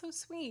like, that's so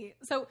sweet.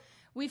 So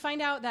we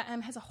find out that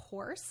M has a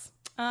horse.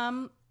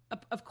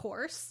 Of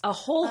course. A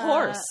whole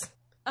horse.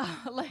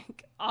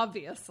 Like,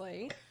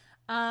 obviously.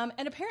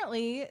 And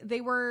apparently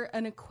they were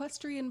an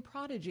equestrian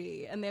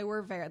prodigy, and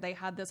they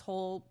had this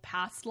whole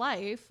past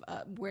life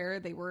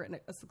where they were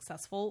a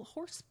successful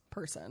horse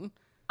person.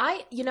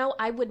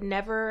 I would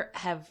never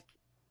have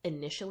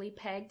initially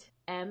pegged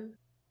M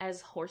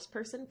as horse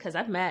person because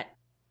I've met.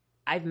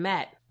 I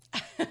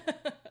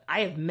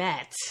have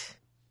met.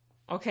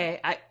 Okay,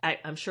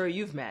 I'm sure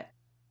you've met.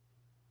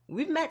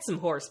 We've met some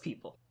horse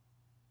people.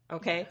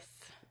 Okay, yes.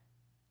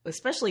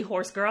 Especially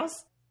horse girls.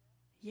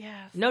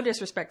 Yes. No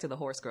disrespect to the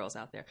horse girls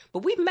out there,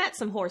 but we've met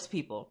some horse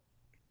people,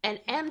 and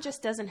M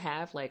just doesn't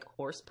have like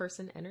horse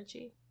person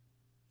energy.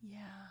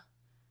 Yeah.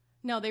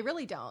 No, they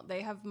really don't.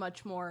 They have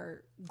much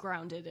more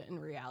grounded in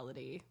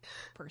reality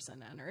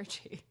person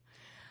energy.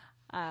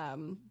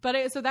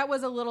 So that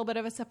was a little bit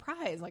of a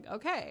surprise. Like,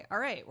 okay, all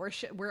right,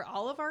 we're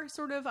all of our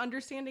sort of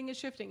understanding is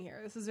shifting here.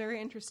 This is very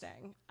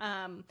interesting.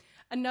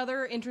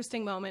 Another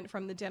interesting moment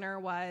from the dinner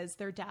was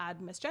their dad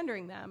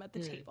misgendering them at the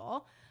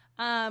table.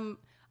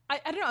 I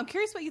don't know. I'm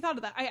curious what you thought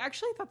of that. I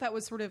actually thought that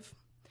was sort of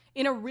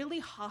in a really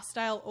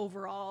hostile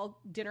overall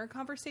dinner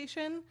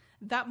conversation.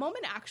 That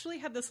moment actually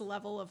had this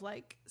level of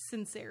like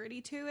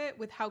sincerity to it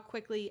with how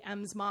quickly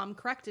M's mom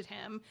corrected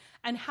him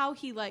and how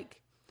he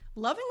like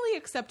lovingly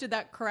accepted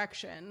that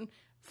correction,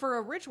 for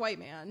a rich white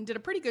man, did a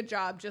pretty good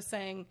job just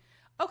saying,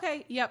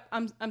 okay, yep,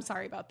 I'm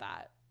sorry about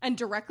that, and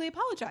directly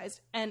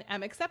apologized, and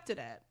M accepted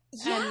it.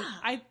 Yeah.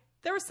 And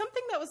there was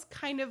something that was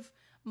kind of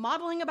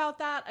modeling about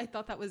that. I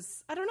thought that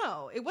was, I don't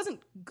know, it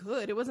wasn't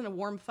good. It wasn't a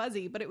warm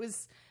fuzzy, but it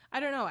was, I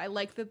don't know. I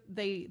like that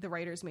the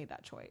writers made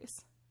that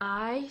choice.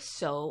 I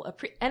so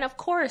appreciate, and of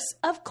course,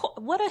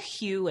 what a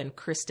Hugh and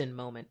Kristen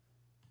moment,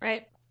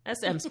 right?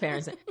 That's M's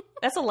parents.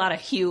 That's a lot of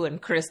Hugh and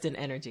Kristen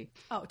energy.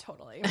 Oh,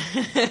 totally.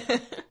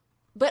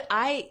 But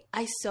I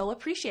so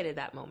appreciated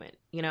that moment,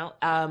 you know.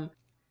 And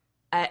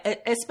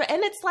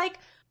it's like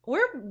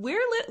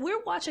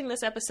we're watching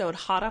this episode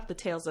hot off the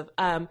tails of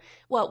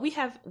well, we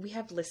have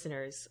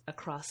listeners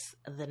across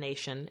the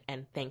nation,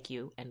 and thank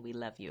you, and we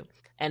love you.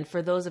 And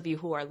for those of you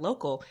who are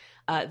local,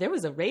 there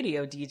was a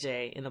radio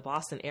DJ in the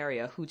Boston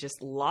area who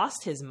just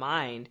lost his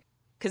mind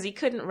because he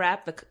couldn't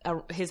wrap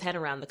his head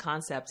around the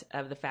concept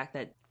of the fact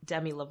that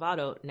Demi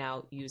Lovato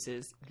now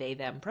uses they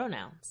them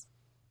pronouns.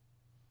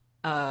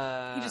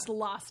 He just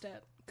lost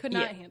it. Could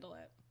not handle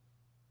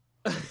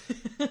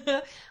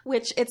it.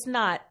 Which it's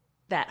not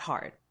that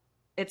hard.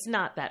 It's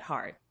not that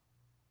hard.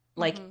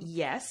 Like,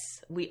 yes,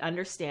 we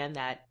understand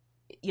that,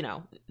 you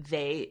know,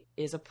 they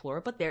is a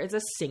plural, but there is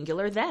a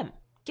singular them.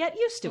 Get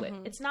used to it.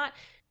 It's not,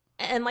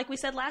 and like we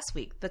said last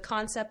week, the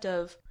concept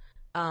of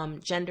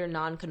gender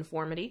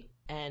nonconformity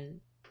and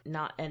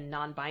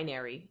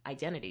non-binary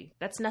identity,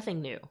 that's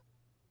nothing new.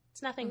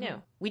 It's nothing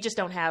new. We just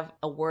don't have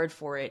a word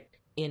for it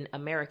in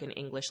American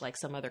English like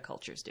some other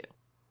cultures do.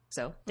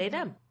 So they,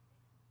 them.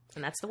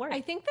 And that's the word.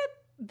 I think that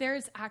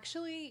there's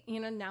actually, you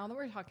know, now that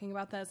we're talking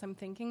about this, I'm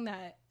thinking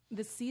that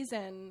this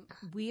season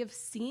we have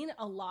seen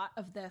a lot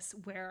of this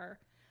where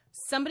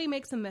somebody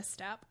makes a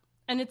misstep,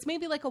 and it's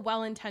maybe like a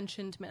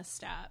well-intentioned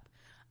misstep,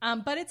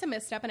 but it's a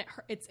misstep and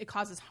it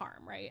causes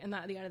harm, right? And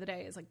that at the end of the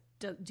day is like,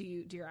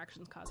 do your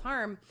actions cause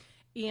harm?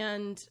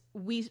 And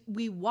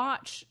we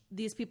watch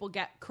these people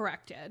get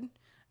corrected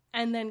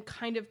and then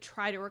kind of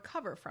try to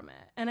recover from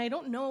it. And I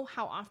don't know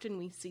how often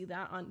we see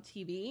that on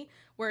TV,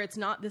 where it's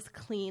not this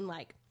clean,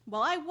 like,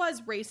 well, I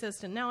was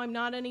racist and now I'm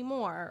not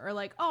anymore. Or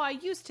like, oh, I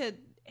used to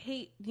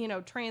hate, you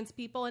know, trans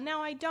people and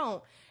now I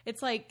don't.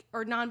 It's like,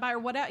 or non-bi or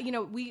whatever, you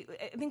know,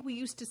 I think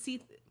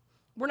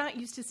we're not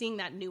used to seeing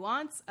that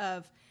nuance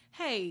of,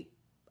 hey,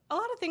 a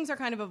lot of things are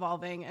kind of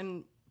evolving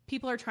and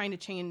people are trying to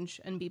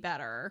change and be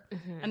better.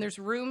 And there's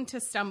room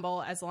to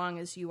stumble as long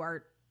as you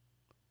are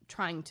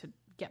trying to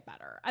get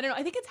better. I don't know.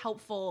 I think it's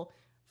helpful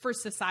for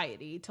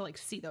society to like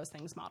see those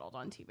things modeled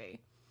on TV.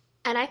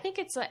 And I think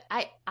it's like,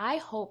 I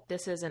hope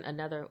this isn't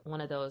another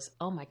one of those,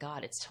 oh my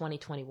God, it's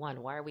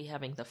 2021. Why are we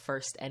having the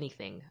first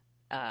anything?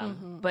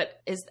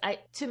 But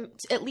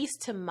at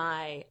least to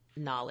my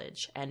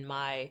knowledge and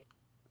my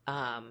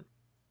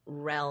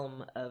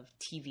realm of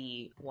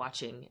TV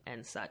watching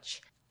and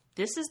such,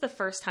 this is the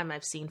first time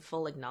I've seen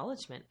full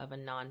acknowledgement of a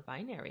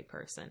non-binary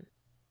person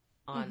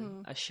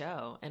on a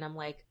show. And I'm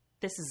like,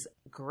 this is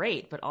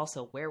great, but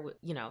also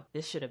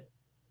this should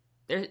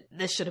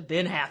have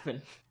been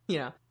happened, you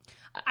know?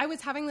 I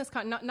was having this,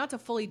 not to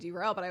fully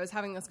derail, but I was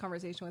having this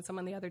conversation with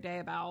someone the other day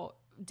about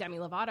Demi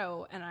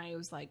Lovato, and I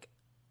was like,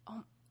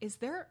 oh, is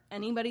there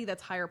anybody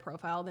that's higher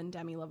profile than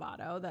Demi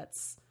Lovato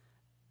that's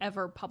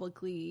ever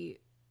publicly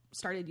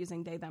started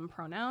using they, them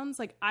pronouns?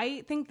 Like,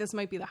 I think this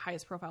might be the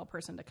highest profile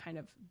person to kind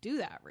of do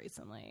that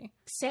recently.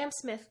 Sam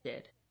Smith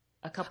did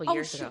a couple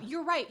years ago.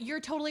 You're right.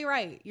 You're totally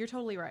right.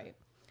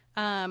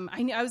 I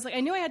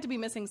knew I had to be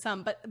missing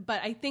some, but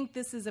I think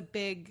this is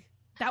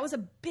that was a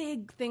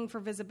big thing for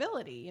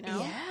visibility, you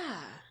know?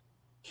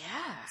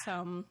 Yeah.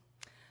 So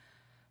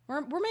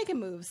we're making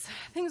moves.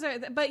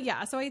 But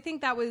yeah, so I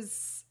think that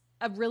was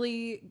a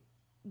really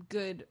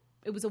good,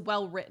 it was a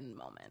well-written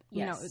moment.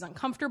 You know, it was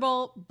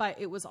uncomfortable,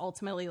 but it was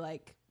ultimately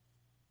like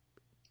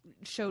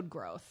showed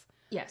growth.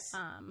 Yes.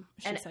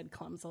 She said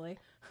clumsily.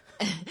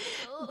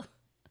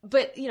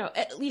 But, you know,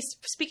 at least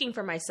speaking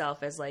for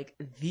myself as like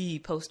the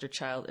poster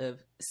child of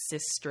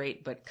cis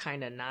straight, but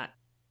kind of not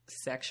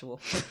sexual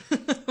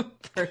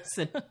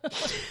person.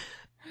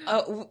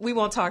 We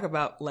won't talk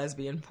about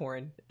lesbian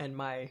porn and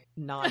my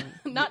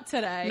Not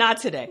today.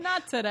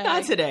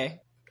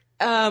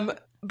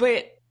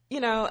 But, you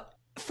know,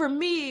 for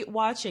me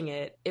watching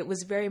it, it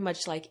was very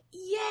much like,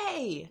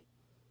 yay,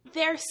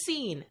 they're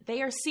seen.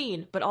 They are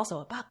seen, but also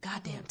about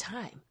goddamn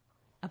time.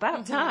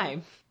 About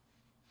time.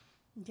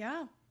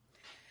 Yeah.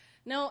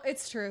 No,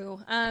 it's true.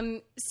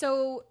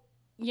 So,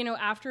 you know,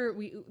 after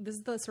this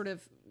is the sort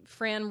of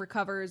Fran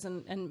recovers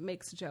and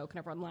makes a joke and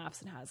everyone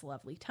laughs and has a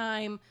lovely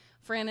time.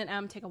 Fran and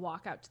Em take a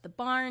walk out to the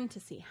barn to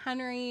see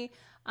Henry.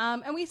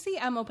 And we see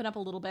Em open up a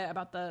little bit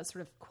about the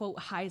sort of, quote,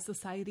 high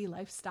society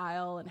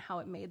lifestyle and how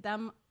it made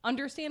them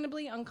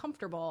understandably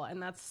uncomfortable.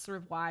 And that's sort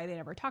of why they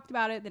never talked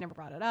about it. They never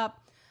brought it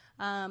up.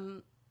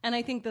 And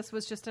I think this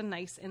was just a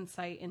nice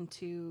insight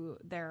into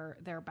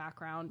their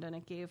background, and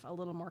it gave a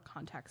little more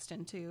context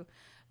into,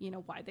 you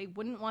know, why they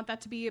wouldn't want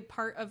that to be a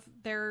part of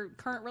their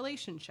current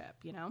relationship,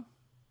 you know?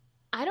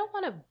 I don't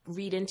want to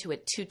read into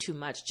it too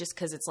much just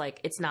because it's like,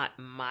 it's not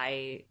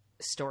my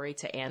story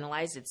to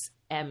analyze. It's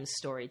M's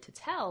story to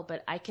tell,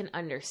 but I can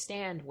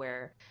understand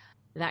where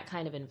that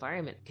kind of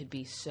environment could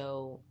be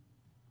so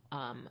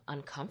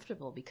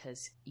uncomfortable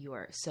because you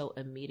are so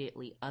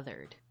immediately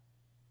othered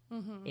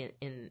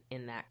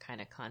in that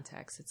kind of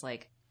context. It's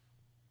like,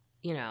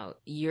 you know,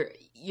 you're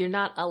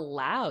not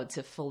allowed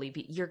to fully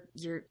be,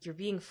 you're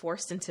being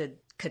forced into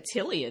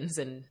cotillions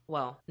and,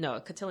 well, no,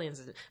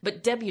 cotillions,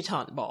 but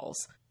debutante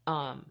balls.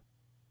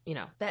 You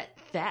know,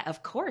 that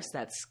of course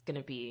that's going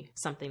to be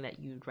something that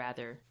you'd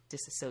rather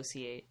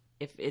disassociate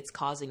if it's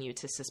causing you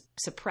to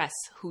suppress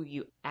who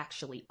you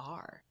actually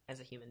are as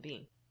a human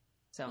being.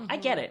 So I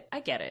get it.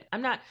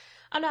 I'm not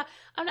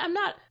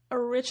a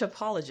rich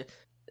apologist.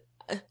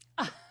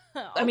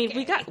 I mean,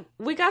 we got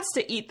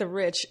to eat the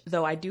rich,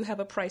 though I do have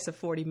a price of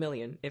 40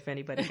 million if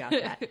anybody got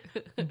that.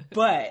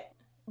 but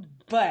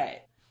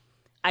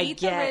I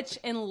eat the rich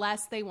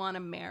unless they want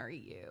to marry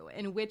you,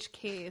 in which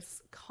case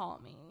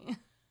call me.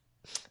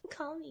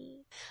 Call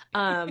me.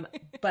 But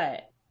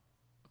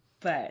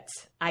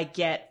I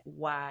get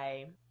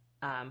why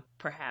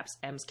perhaps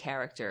M's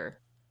character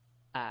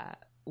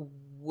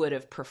would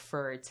have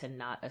preferred to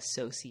not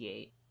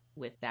associate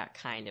with that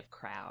kind of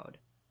crowd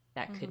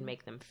that could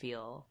make them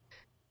feel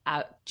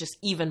just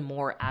even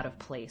more out of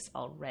place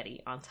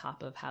already, on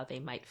top of how they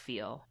might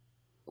feel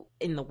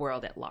in the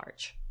world at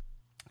large.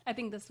 I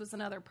think this was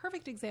another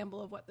perfect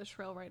example of what the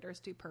Shrill writers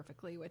do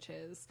perfectly, which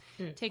is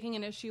taking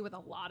an issue with a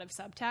lot of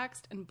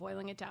subtext and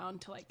boiling it down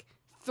to like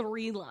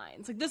 3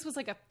 lines. Like this was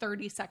like a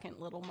 30-second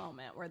little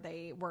moment where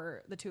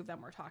the two of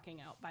them were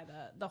talking out by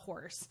the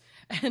horse,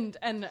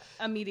 and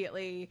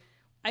immediately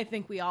I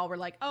think we all were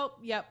like, oh,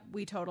 yep,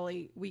 we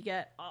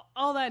get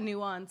all that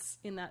nuance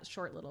in that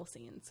short little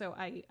scene. So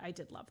I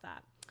did love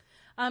that.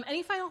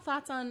 Any final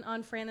thoughts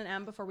on Fran and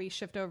M before we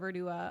shift over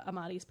to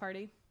Amadi's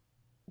party?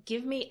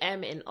 Give me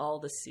M in all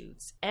the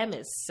suits. M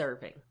is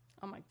serving.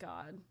 Oh my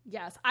God.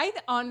 Yes. I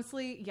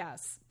honestly, yes,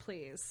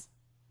 please.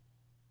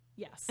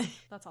 Yes.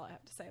 That's all I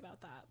have to say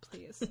about that.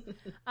 Please.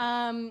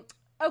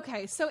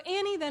 Okay. So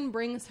Annie then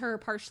brings her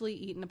partially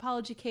eaten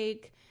apology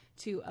cake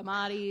to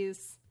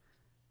Amadi's.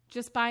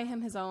 Just buy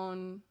him his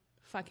own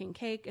fucking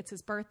cake. It's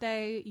his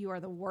birthday. You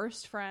are the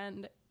worst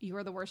friend. You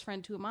are the worst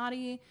friend to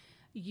Amadi.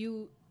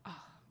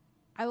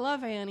 I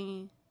love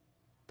Annie,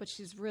 but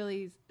she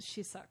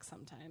sucks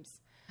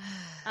sometimes.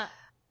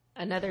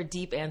 Another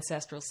deep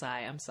ancestral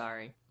sigh. I'm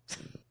sorry.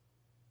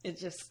 It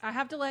just, I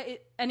have to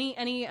let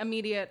any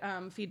immediate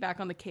feedback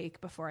on the cake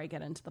before I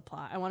get into the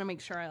plot. I want to make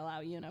sure I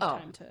allow you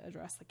enough time to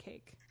address the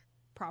cake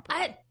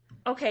properly.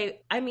 Okay.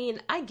 I mean,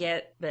 I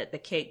get that the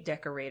cake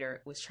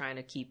decorator was trying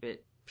to keep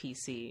it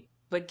PC,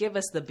 but give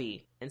us the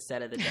B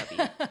instead of the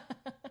W.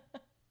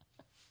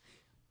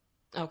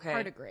 Okay.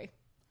 Hard agree.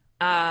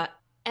 And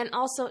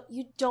also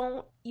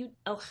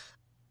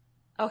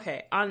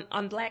okay,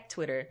 on Black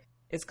Twitter,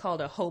 it's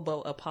called a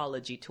hobo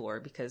apology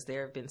tour because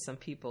there have been some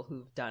people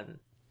who've done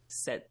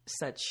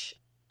such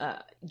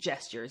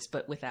gestures,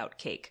 but without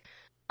cake.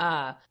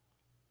 Oh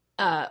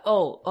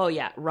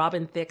yeah,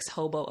 Robin Thicke's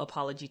hobo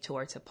apology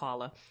tour to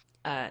Paula.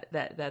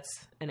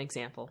 That's an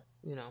example,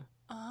 you know.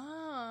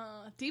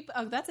 Deep.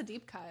 Oh, that's a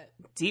deep cut.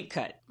 Deep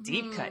cut.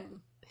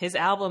 His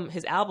album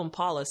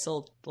Paula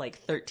sold like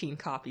 13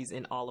 copies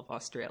in all of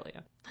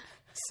Australia.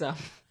 So,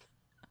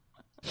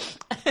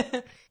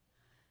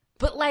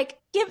 but like,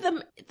 give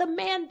them, the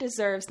man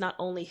deserves not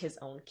only his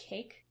own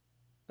cake,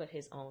 but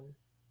his own,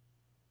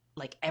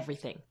 like,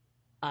 everything.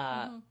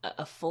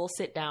 A full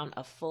sit down,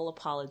 a full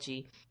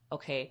apology.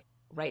 Okay,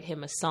 write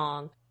him a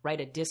song,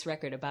 write a diss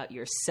record about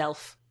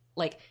yourself.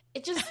 Like,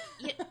 it just,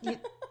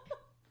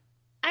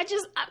 I'm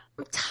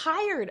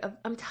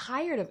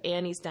tired of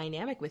Annie's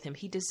dynamic with him.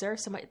 He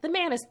deserves so much. The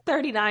man is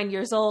 39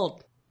 years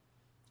old.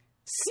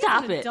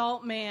 Stop it. He's an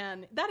adult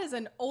man. That is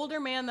an older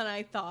man than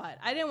I thought.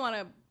 I didn't want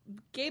to.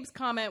 Gabe's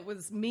comment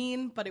was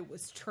mean, but it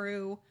was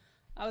true.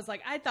 I was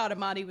like, I thought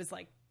Amadi was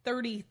like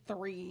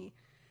 33.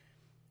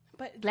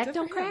 But Black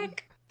don't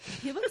crack.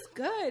 He looks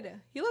good.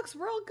 He looks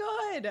real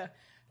good.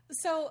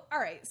 So, all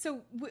right.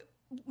 So,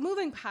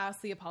 moving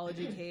past the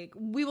apology cake,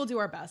 we will do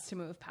our best to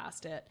move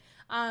past it.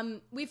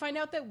 We find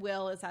out that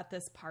Will is at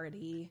this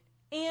party,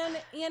 and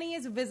Annie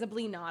is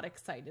visibly not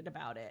excited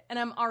about it. And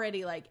I'm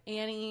already like,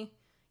 Annie,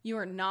 you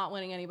are not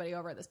winning anybody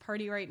over at this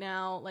party right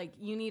now. Like,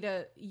 you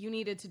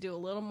needed to do a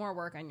little more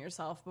work on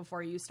yourself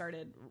before you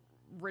started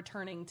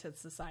returning to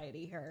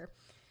society here.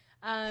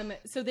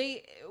 So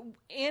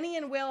Annie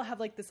and Will have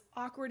like this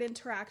awkward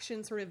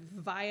interaction sort of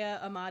via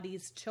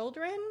Amadi's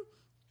children.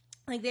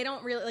 Like, they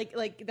don't really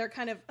like they're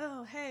kind of,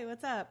 oh, hey,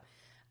 what's up?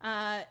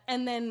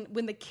 And then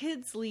when the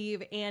kids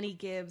leave, Annie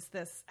gives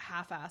this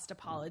half-assed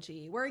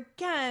apology where,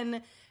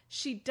 again,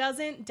 she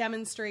doesn't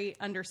demonstrate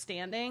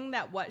understanding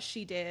that what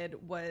she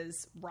did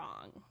was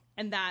wrong.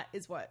 And that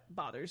is what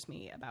bothers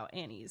me about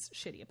Annie's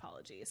shitty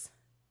apologies.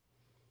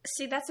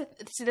 See,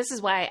 this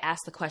is why I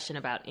asked the question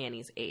about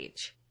Annie's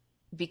age.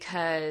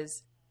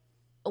 Because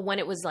when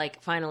it was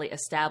like finally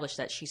established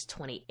that she's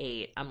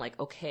 28, I'm like,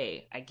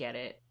 okay, I get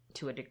it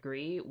to a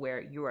degree,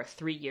 where you are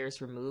 3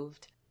 years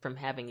removed from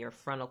having your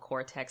frontal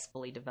cortex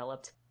fully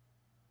developed.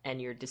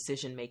 and your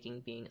decision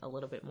making being a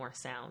little bit more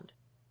sound.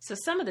 So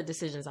some of the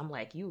decisions I'm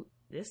like,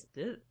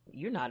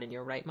 you're not in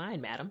your right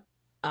mind, madam.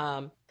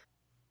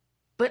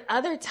 But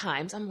other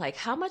times I'm like,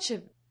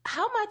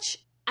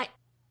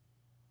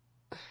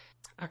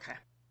 okay.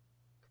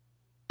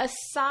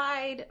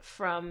 Aside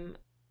from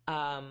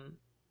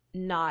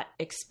not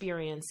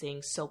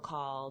experiencing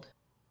so-called,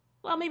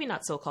 well, maybe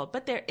not so-called,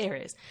 but there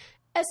is.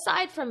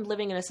 Aside from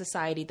living in a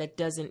society that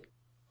doesn't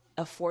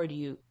afford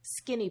you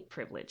skinny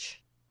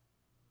privilege,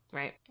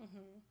 right? Mm-hmm.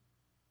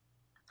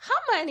 How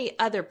many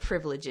other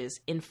privileges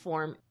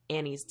inform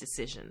Annie's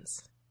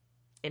decisions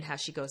in how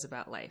she goes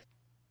about life?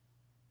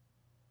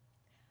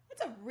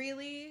 That's a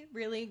really,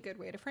 really good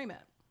way to frame it.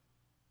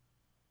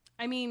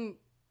 I mean,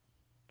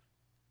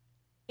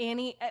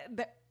 Annie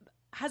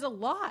has a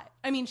lot.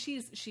 I mean,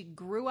 she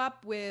grew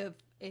up with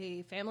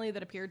a family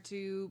that appeared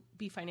to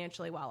be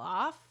financially well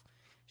off.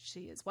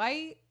 She is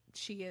white.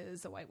 She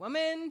is a white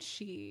woman.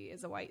 She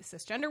is a white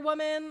cisgender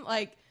woman.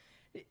 Like,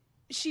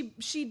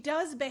 she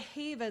does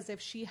behave as if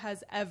she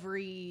has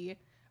every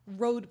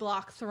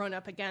roadblock thrown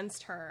up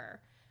against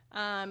her.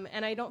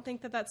 And I don't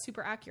think that that's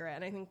super accurate.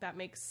 And I think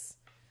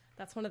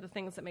that's one of the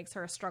things that makes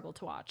her a struggle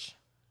to watch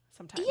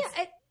sometimes.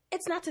 Yeah,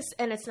 it's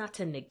not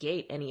to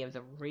negate any of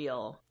the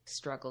real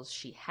struggles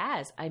she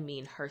has. I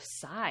mean, her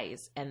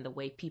size and the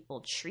way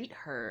people treat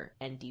her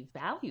and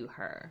devalue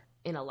her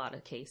in a lot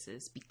of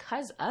cases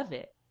because of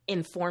it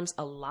informs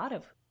a lot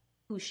of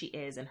who she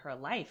is in her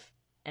life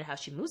and how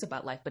she moves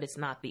about life, but it's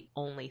not the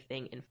only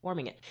thing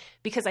informing it.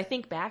 Because I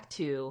think back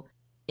to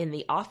in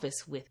the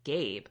office with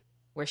Gabe,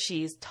 where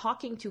she's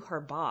talking to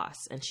her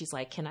boss and she's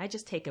like, can I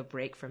just take a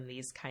break from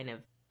these kind of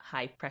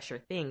high pressure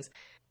things?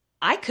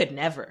 I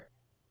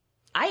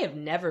have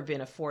never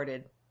been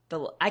afforded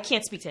I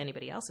can't speak to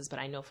anybody else's, but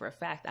I know for a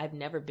fact I've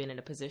never been in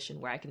a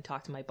position where I can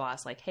talk to my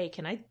boss like, hey,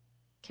 can I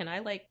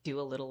like do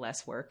a little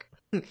less work?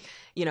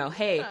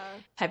 Hey,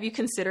 have you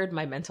considered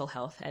my mental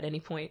health at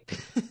any point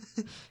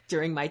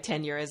during my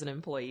tenure as an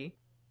employee?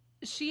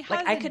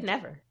 I could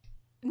never.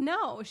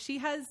 No, she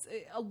has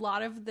a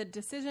lot of the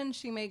decisions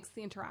she makes,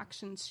 the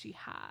interactions she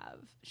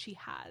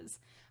has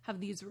have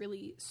these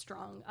really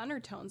strong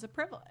undertones of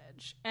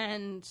privilege.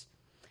 And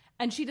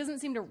she doesn't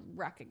seem to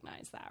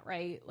recognize that,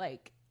 right?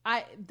 Like,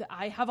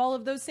 I have all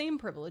of those same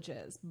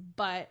privileges,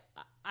 but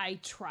I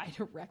try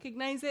to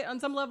recognize it on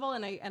some level,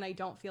 and I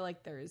don't feel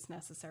like there's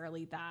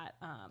necessarily that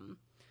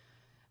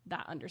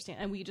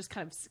understanding. And we just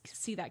kind of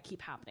see that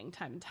keep happening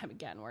time and time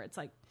again, where it's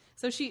like,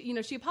 so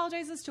she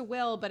apologizes to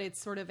Will, but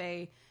it's sort of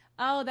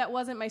that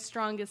wasn't my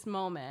strongest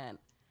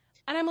moment.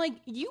 And I'm like,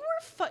 you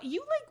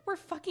were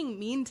fucking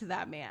mean to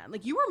that man.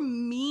 Like, you were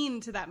mean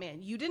to that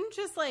man. You didn't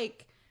just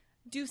like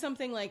do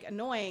something like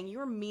annoying. You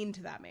were mean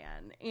to that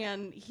man,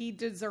 and he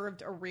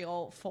deserved a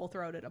real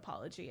full-throated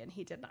apology, and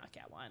he did not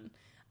get one.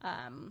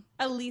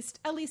 At least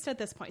at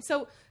this point.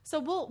 So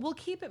we'll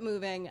keep it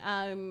moving.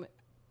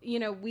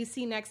 We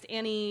see next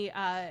Annie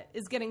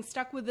is getting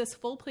stuck with this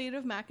full plate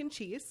of mac and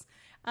cheese.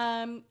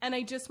 And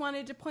I just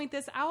wanted to point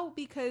this out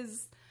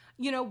because,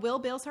 Will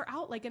bails her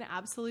out like an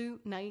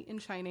absolute knight in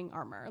shining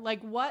armor.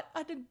 Like, what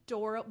an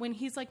adorable, when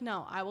he's like,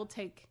 no, I will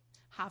take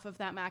half of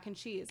that mac and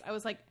cheese. I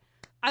was like,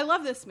 I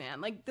love this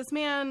man. Like, this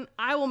man,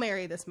 I will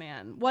marry this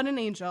man. What an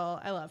angel.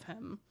 I love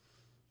him.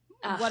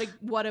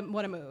 What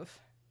a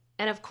move.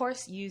 And of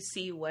course you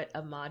see what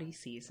Amadi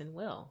sees in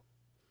Will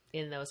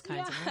in those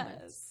kinds of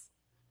moments.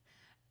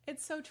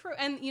 It's so true.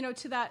 And,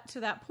 to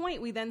that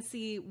point, we then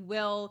see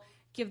Will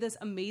give this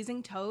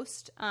amazing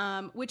toast,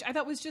 which I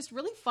thought was just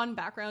really fun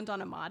background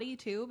on Amadi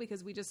too,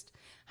 because we just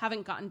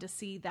haven't gotten to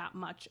see that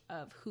much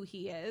of who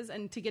he is,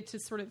 and to get to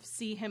sort of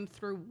see him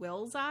through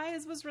Will's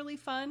eyes was really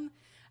fun.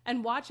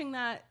 And watching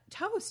that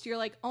toast, you're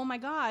like, oh my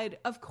God,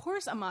 of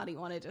course Amadi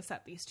wanted to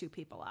set these two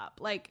people up.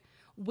 Like,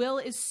 Will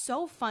is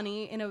so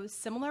funny in a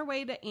similar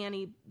way to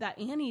Annie, that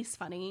Annie's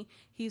funny.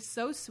 He's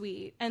so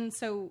sweet. And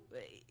so,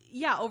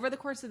 yeah, over the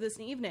course of this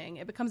evening,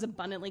 it becomes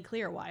abundantly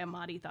clear why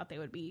Amadi thought they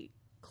would be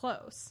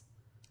close.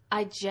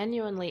 I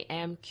genuinely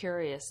am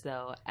curious,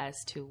 though, as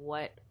to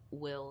what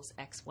Will's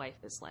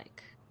ex-wife is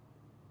like.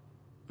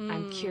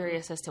 I'm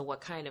curious as to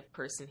what kind of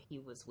person he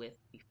was with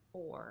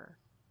before.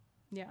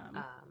 Yeah.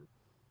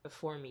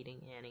 Before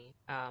meeting Annie.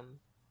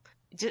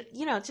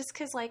 Just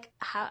because, like,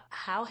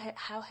 how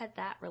had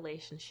that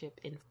relationship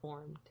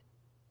informed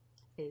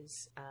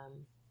his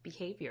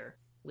behavior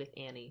with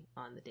Annie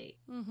on the date?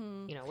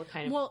 Mm-hmm. What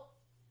kind of... Well...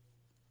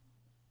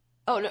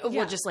 Oh, no, yeah.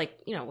 Well, just like,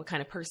 what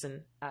kind of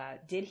person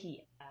did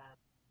he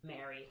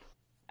marry?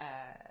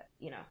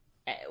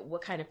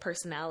 What kind of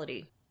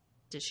personality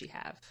did she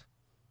have?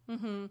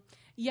 Mm-hmm.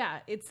 Yeah,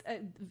 it's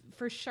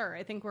for sure.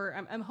 I think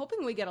I'm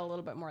hoping we get a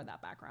little bit more of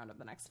that background of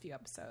the next few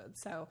episodes.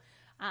 So,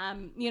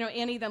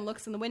 Annie then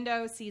looks in the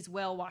window, sees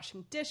Will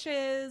washing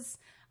dishes.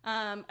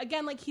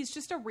 Again, like, he's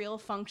just a real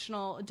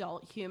functional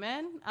adult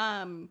human.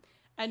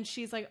 And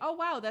she's like, oh,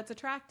 wow, that's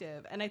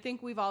attractive. And I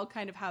think we've all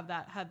kind of had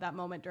that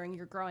moment during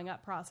your growing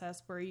up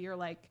process where you're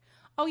like,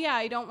 oh, yeah,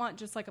 I don't want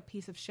just like a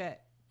piece of shit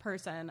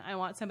person. I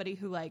want somebody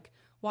who like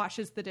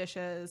washes the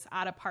dishes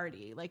at a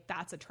party. Like,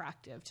 that's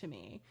attractive to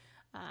me.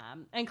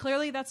 And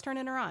clearly that's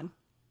turning her on.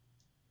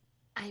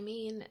 I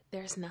mean,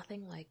 there's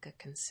nothing like a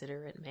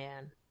considerate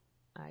man,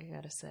 I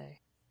gotta say.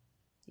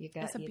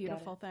 It's a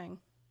beautiful thing.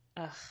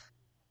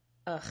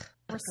 Ugh.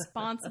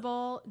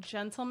 Responsible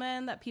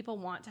gentleman that people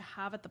want to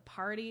have at the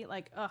party.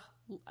 Like,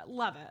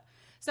 love it.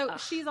 So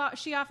she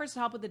offers to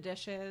help with the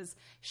dishes.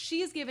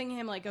 She's giving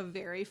him like a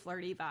very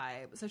flirty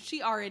vibe. So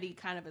she already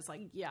kind of is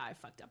like, yeah, I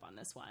fucked up on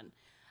this one.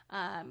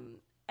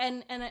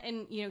 And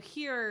you know,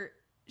 here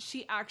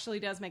she actually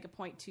does make a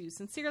point to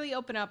sincerely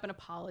open up and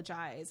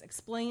apologize,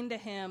 explain to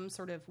him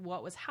sort of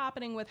what was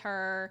happening with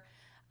her.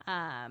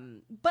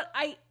 But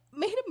I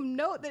made him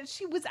note that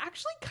she was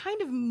actually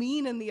kind of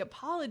mean in the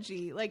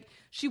apology. Like,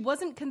 she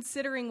wasn't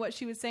considering what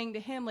she was saying to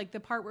him. Like the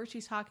part where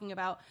she's talking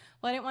about,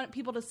 well, I didn't want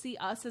people to see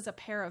us as a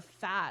pair of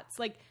fats.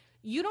 Like,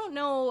 you don't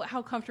know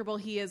how comfortable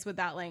he is with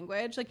that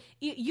language. Like,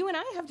 you and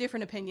I have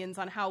different opinions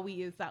on how we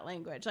use that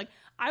language. Like,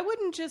 I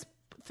wouldn't just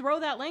throw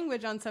that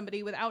language on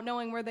somebody without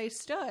knowing where they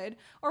stood,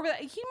 or he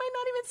might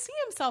not even see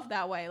himself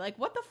that way. Like,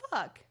 what the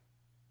fuck?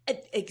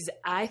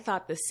 I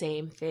thought the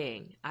same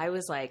thing. I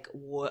was like,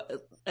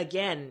 what?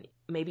 Again,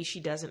 maybe she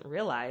doesn't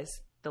realize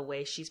the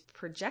way she's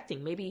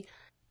projecting. Maybe,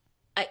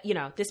 you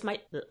know, this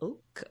might,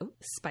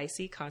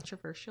 spicy,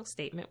 controversial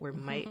statement where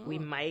we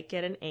might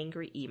get an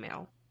angry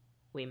email.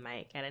 I'm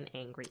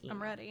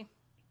ready.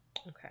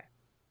 Okay.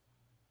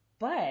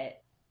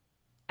 But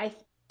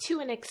to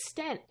an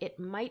extent, it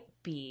might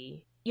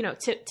be, you know,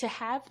 to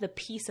have the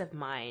peace of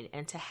mind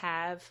and to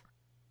have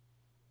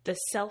the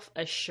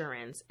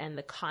self-assurance and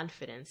the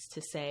confidence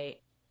to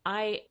say,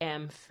 I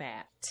am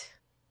fat,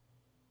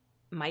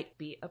 might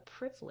be a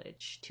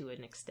privilege to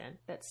an extent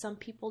that some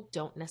people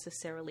don't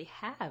necessarily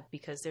have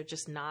because they're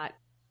just not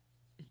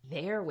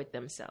there with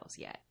themselves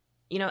yet.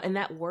 You know, and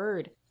that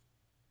word,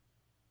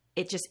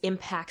 it just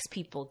impacts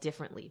people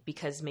differently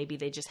because maybe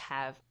they just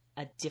have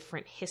a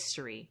different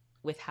history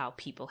with how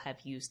people have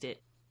used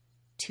it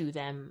to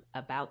them,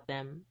 about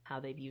them, how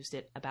they've used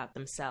it about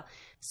themselves.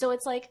 So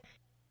it's like,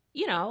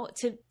 you know,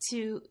 I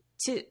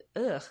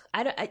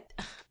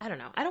don't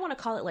know. I don't want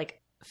to call it like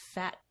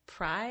fat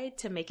pride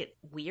to make it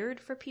weird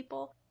for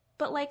people,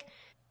 but like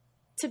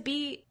to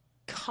be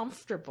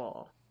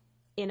comfortable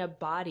in a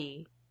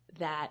body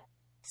that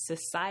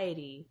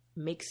society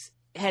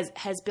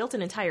has built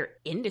an entire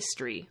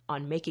industry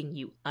on making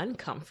you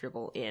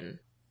uncomfortable in.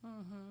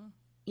 Mm-hmm.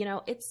 You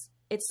know, it's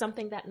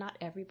something that not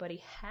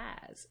everybody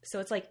has. So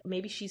it's like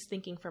maybe she's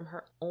thinking from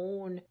her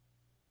own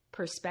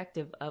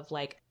perspective of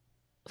like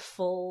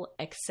full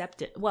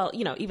acceptance. Well,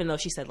 you know, even though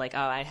she said like, oh,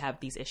 I have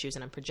these issues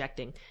and I'm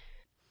projecting,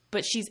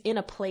 but she's in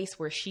a place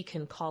where she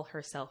can call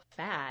herself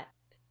fat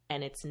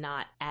and it's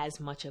not as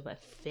much of a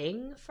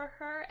thing for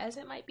her as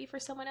it might be for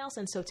someone else.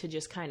 And so to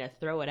just kind of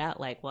throw it out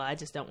like, well, I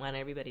just don't want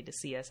everybody to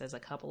see us as a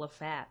couple of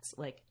fats.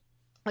 Like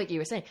you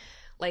were saying,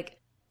 like,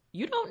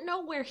 you don't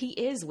know where he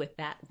is with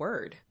that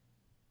word.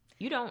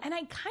 You don't. And I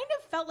kind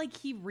of felt like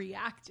he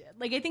reacted.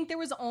 Like, I think there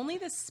was only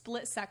this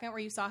split second where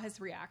you saw his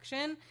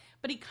reaction,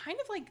 but he kind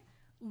of like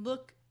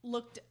looked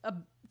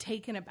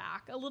taken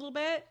aback a little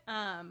bit.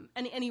 And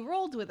he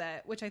rolled with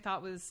it, which I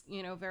thought was,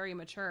 you know, very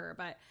mature.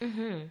 But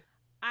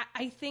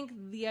I think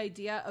the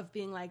idea of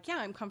being like, yeah,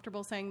 I'm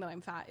comfortable saying that I'm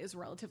fat is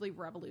relatively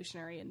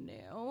revolutionary and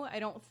new. I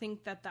don't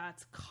think that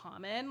that's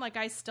common. Like,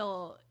 I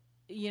still,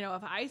 you know,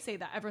 if I say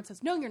that, everyone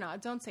says, no, you're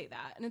not. Don't say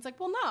that. And it's like,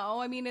 well,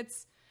 no, I mean,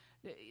 it's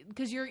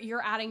because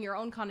you're adding your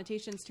own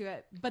connotations to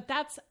it. But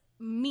that's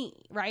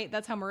me, right?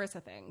 That's how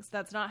Marissa thinks.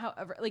 That's not how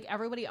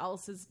everybody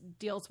else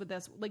deals with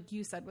this, like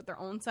you said, with their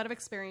own set of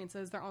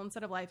experiences, their own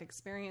set of life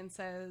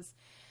experiences.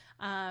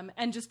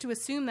 And just to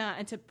assume that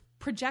and to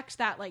project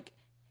that, like,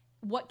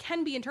 what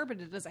can be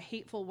interpreted as a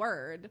hateful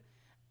word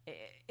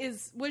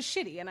was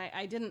shitty. And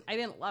I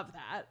didn't love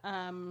that.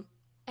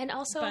 And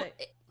also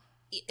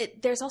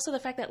there's also the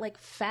fact that like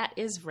fat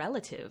is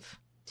relative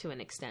to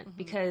an extent,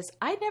 because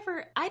I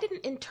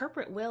didn't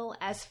interpret Will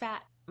as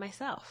fat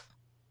myself.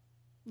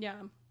 Yeah.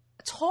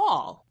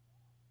 Tall,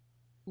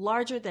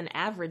 larger than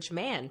average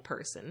man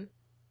person,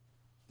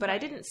 but right. I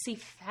didn't see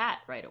fat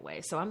right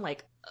away. So I'm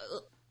like,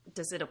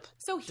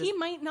 he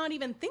might not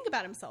even think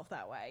about himself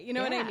that way. You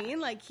know what I mean?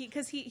 Like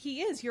because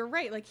he is, you're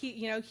right. Like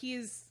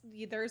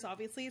there's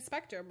obviously a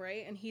spectrum,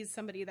 right? And he's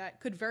somebody that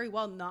could very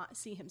well not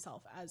see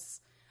himself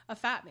as a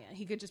fat man.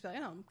 He could just be like,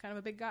 oh, I'm kind of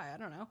a big guy. I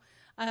don't know.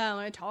 I'm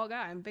a tall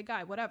guy. I'm a big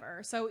guy,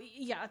 whatever. So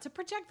yeah, to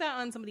project that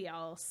on somebody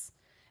else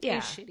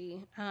is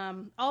shitty.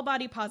 All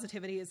body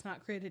positivity is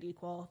not created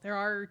equal. There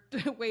are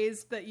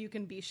ways that you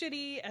can be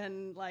shitty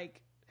and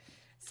like,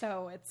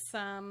 so it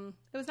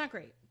was not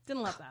great.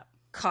 Didn't love that.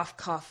 Cough,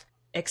 cough,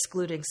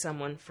 excluding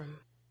someone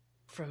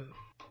from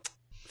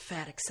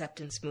fat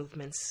acceptance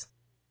movements,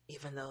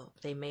 even though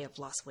they may have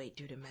lost weight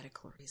due to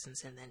medical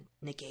reasons, and then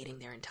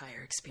negating their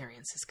entire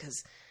experiences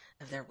because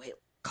of their weight.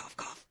 Cough,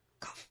 cough,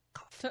 cough,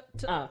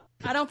 cough.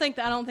 I don't think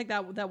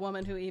that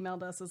woman who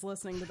emailed us is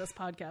listening to this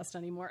podcast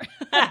anymore.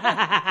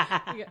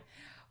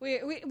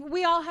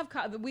 we all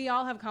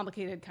have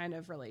complicated kind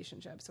of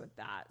relationships with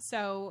that.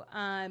 So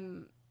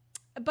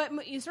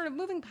but you sort of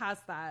moving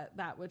past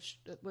that which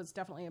was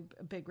definitely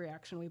a big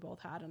reaction we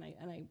both had, and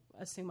I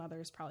assume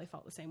others probably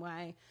felt the same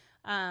way.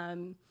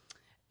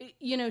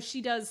 You know,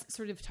 she does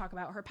sort of talk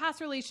about her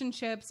past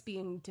relationships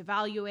being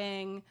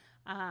devaluing,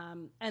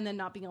 and then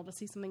not being able to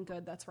see something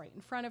good that's right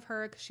in front of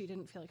her because she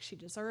didn't feel like she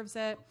deserves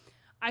it.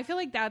 I feel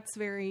like that's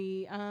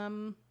very,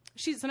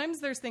 sometimes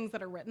there's things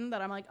that are written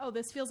that I'm like, oh,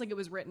 this feels like it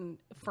was written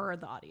for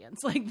the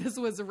audience. Like this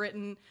was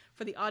written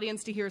for the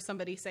audience to hear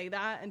somebody say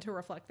that and to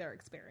reflect their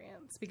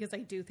experience, because I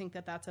do think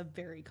that that's a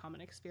very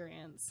common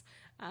experience,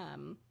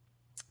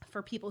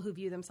 for people who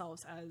view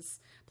themselves as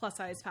plus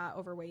size, fat,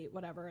 overweight,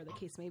 whatever the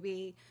case may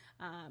be,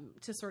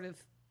 to sort of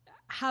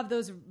have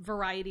those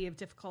variety of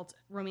difficult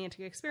romantic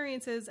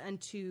experiences and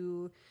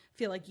to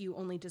feel like you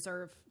only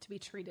deserve to be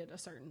treated a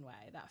certain way.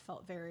 That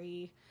felt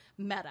very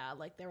meta,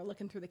 like they were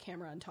looking through the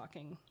camera and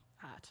talking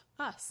at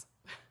us.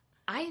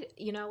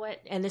 You know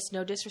what? And this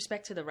no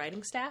disrespect to the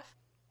writing staff.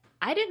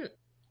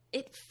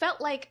 It felt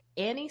like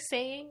Annie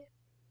saying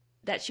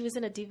that she was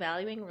in a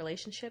devaluing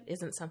relationship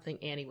isn't something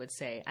Annie would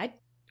say. I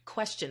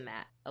question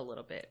that a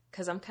little bit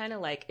because I'm kind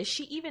of like, is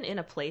she even in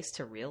a place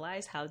to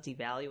realize how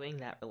devaluing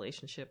that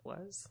relationship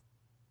was?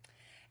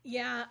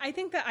 Yeah, I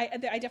think that I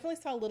definitely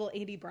saw a little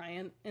A.D.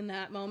 Bryant in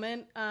that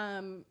moment.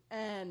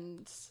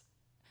 And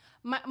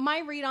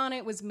my read on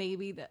it was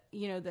maybe that,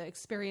 you know, the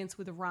experience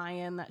with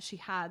Ryan that she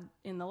had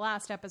in the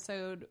last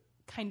episode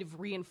kind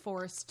of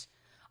reinforced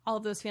all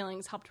of those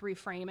feelings, helped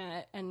reframe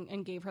it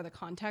and gave her the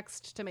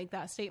context to make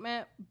that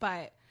statement.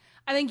 But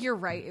I think you're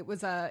right. It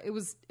was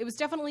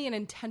definitely an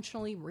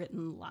intentionally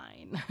written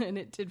line, and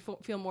it did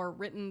feel more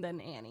written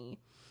than Annie.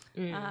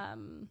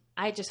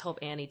 I just hope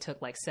Annie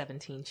took like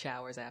 17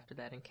 showers after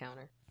that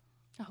encounter.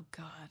 Oh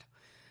God.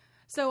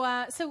 So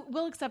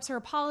Will accepts her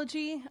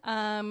apology,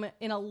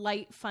 in a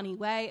light, funny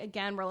way.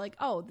 Again, we're like,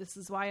 oh, this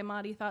is why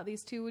Amadi thought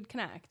these two would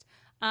connect.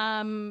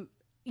 You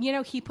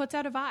know, he puts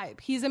out a vibe.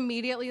 He's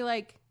immediately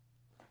like,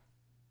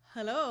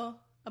 hello,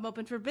 I'm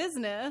open for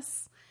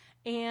business.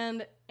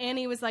 And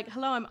Annie was like,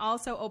 hello, I'm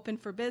also open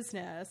for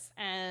business.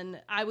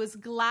 And I was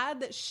glad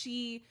that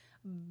she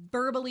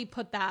verbally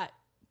put that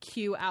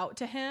cue out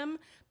to him,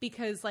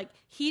 because like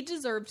he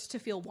deserved to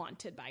feel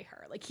wanted by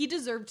her. Like he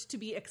deserved to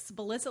be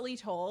explicitly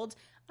told,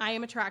 I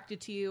am attracted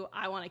to you,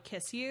 I want to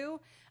kiss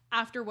you.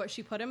 After what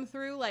she put him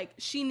through, like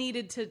she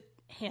needed to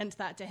hand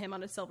that to him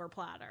on a silver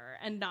platter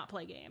and not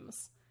play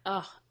games.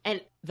 Oh, and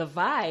the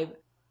vibe,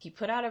 he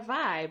put out a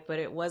vibe, but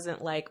it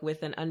wasn't like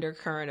with an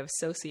undercurrent of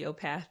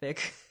sociopathic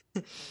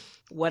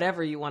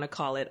whatever you want to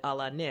call it, a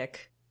la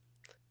Nick.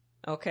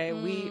 Okay,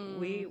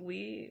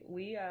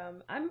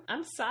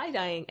 I'm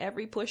side-eyeing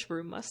every push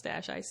broom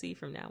mustache I see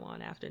from now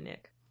on after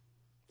Nick.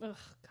 Ugh,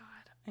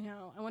 God, I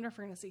know. I wonder if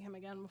we're going to see him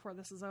again before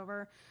this is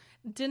over.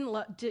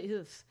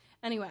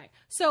 Anyway,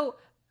 so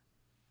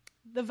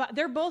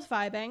they're both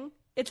vibing.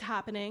 It's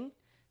happening.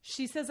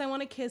 She says, I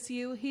want to kiss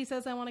you. He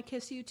says, I want to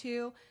kiss you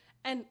too.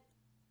 And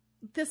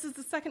this is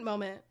the second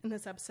moment in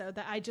this episode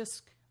that I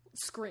just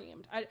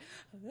screamed.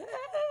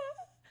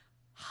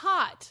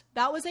 Hot.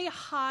 That was a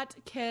hot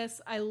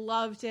kiss. I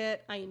loved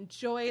it. I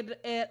enjoyed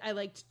it. I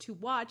liked to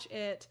watch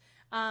it.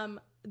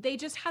 They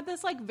just had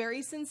this like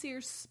very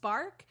sincere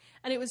spark,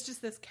 and it was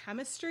just this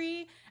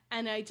chemistry,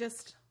 and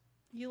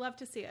you love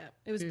to see it.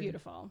 It was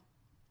beautiful.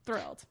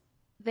 Thrilled.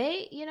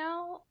 They, you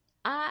know,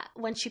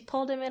 when she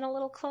pulled him in a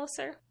little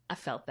closer, I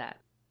felt that.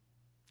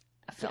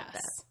 I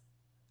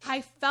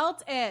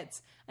felt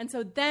it. And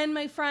so then,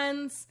 my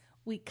friends,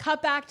 we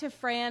cut back to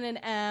Fran and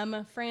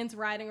Em. Fran's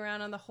riding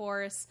around on the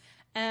horse.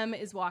 Em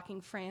is walking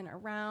Fran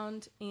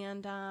around,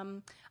 and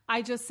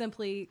I just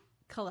simply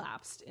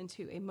collapsed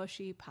into a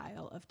mushy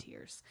pile of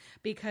tears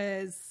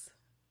because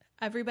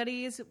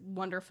everybody's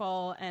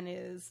wonderful and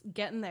is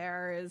getting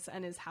theirs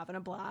and is having a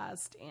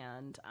blast,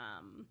 and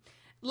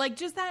like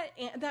just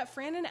that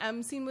Fran and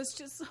Em scene was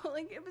just so,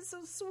 like, it was so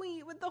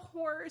sweet with the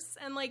horse,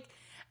 and like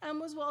Em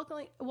was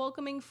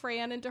welcoming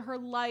Fran into her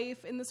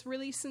life in this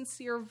really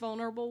sincere,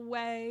 vulnerable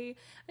way.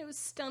 And it was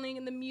stunning,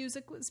 and the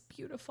music was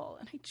beautiful,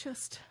 and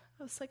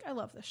I was like, I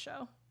love this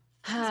show.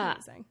 It's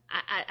amazing.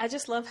 I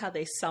just love how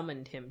they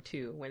summoned him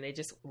too, when they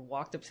just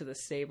walked up to the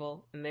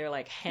stable and they're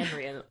like,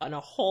 Henry, and a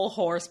whole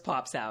horse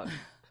pops out.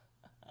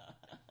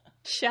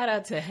 Shout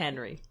out to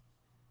Henry.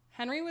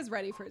 Henry was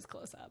ready for his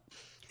close-up.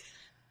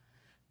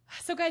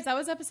 So guys, that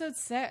was episode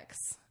 6.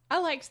 I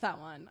liked that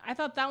one. I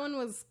thought that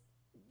one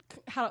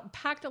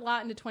packed a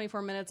lot into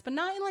 24 minutes, but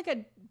not in like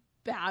a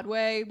bad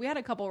way. We had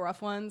a couple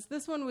rough ones.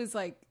 This one was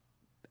like,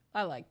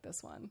 I liked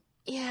this one.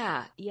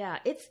 Yeah.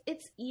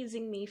 It's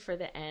easing me for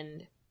the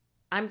end.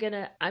 I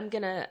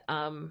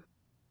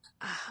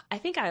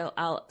think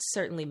I'll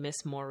certainly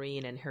miss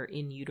Maureen and her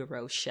in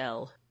utero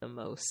shell the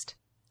most.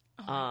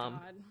 Oh my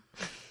God.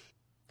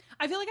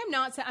 I feel like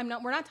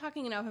we're not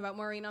talking enough about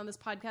Maureen on this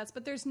podcast,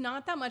 but there's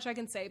not that much I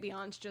can say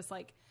beyond just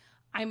like,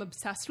 I'm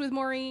obsessed with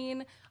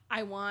Maureen.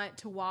 I want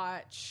to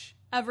watch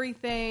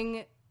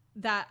everything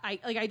that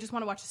I just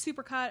want to watch a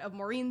supercut of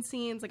Maureen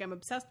scenes. Like, I'm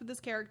obsessed with this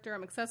character.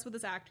 I'm obsessed with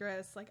this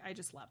actress. Like, I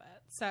just love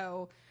it.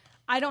 So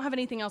I don't have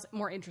anything else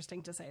more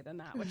interesting to say than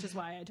that, which is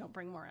why I don't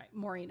bring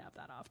Maureen up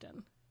that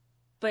often.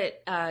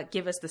 But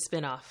give us the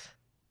spinoff.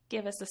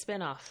 Give us the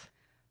spinoff.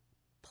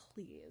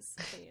 Please.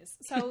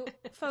 So,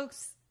 folks,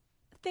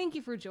 thank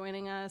you for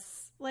joining us.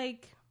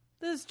 Like,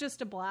 this is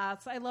just a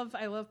blast. I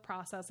love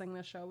processing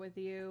the show with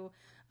you,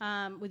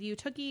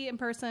 Tookie in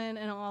person,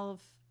 and all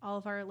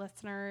of our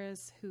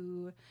listeners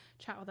who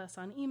chat with us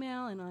on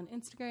email and on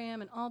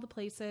Instagram and all the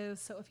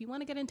places. So if you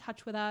want to get in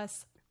touch with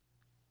us,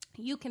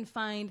 you can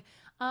find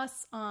us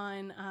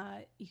on,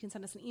 you can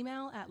send us an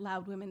email at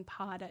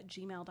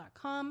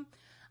loudwomenpod@gmail.com.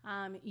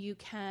 You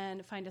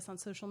can find us on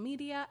social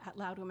media at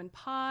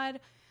loudwomenpod.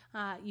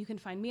 You can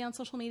find me on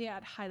social media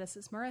at Hi, This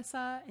Is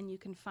Marissa. And you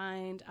can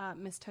find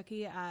Miss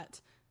Tookie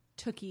at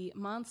Tookie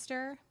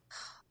Monster.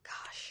 Oh,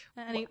 gosh.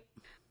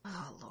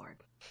 Oh, Lord.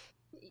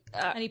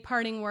 Any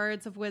parting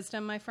words of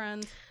wisdom, my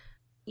friend?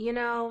 You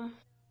know,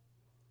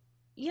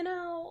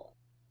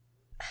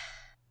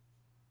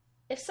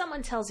 if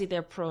someone tells you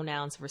their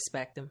pronouns,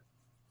 respect them.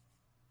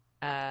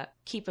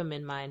 Keep them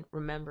in mind.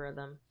 Remember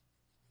them.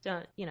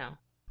 Don't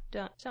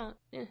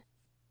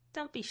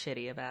be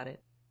shitty about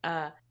it.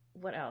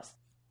 What else?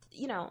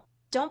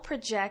 Don't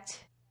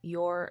project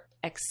your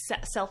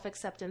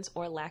self-acceptance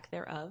or lack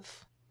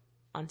thereof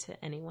onto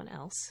anyone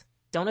else.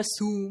 Don't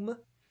assume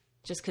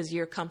just because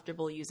you're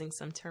comfortable using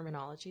some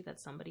terminology that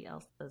somebody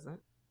else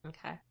doesn't.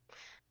 Okay.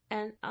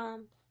 And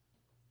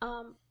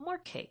more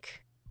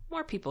cake.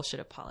 More people should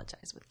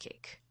apologize with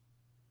cake.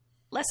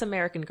 Less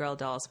American Girl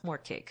dolls, more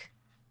cake.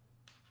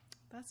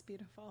 That's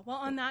beautiful. Well,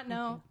 on that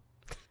note,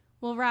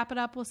 we'll wrap it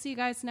up. We'll see you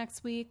guys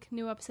next week.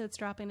 New episodes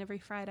dropping every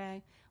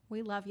Friday.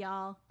 We love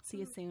y'all. See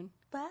you soon.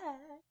 Bye.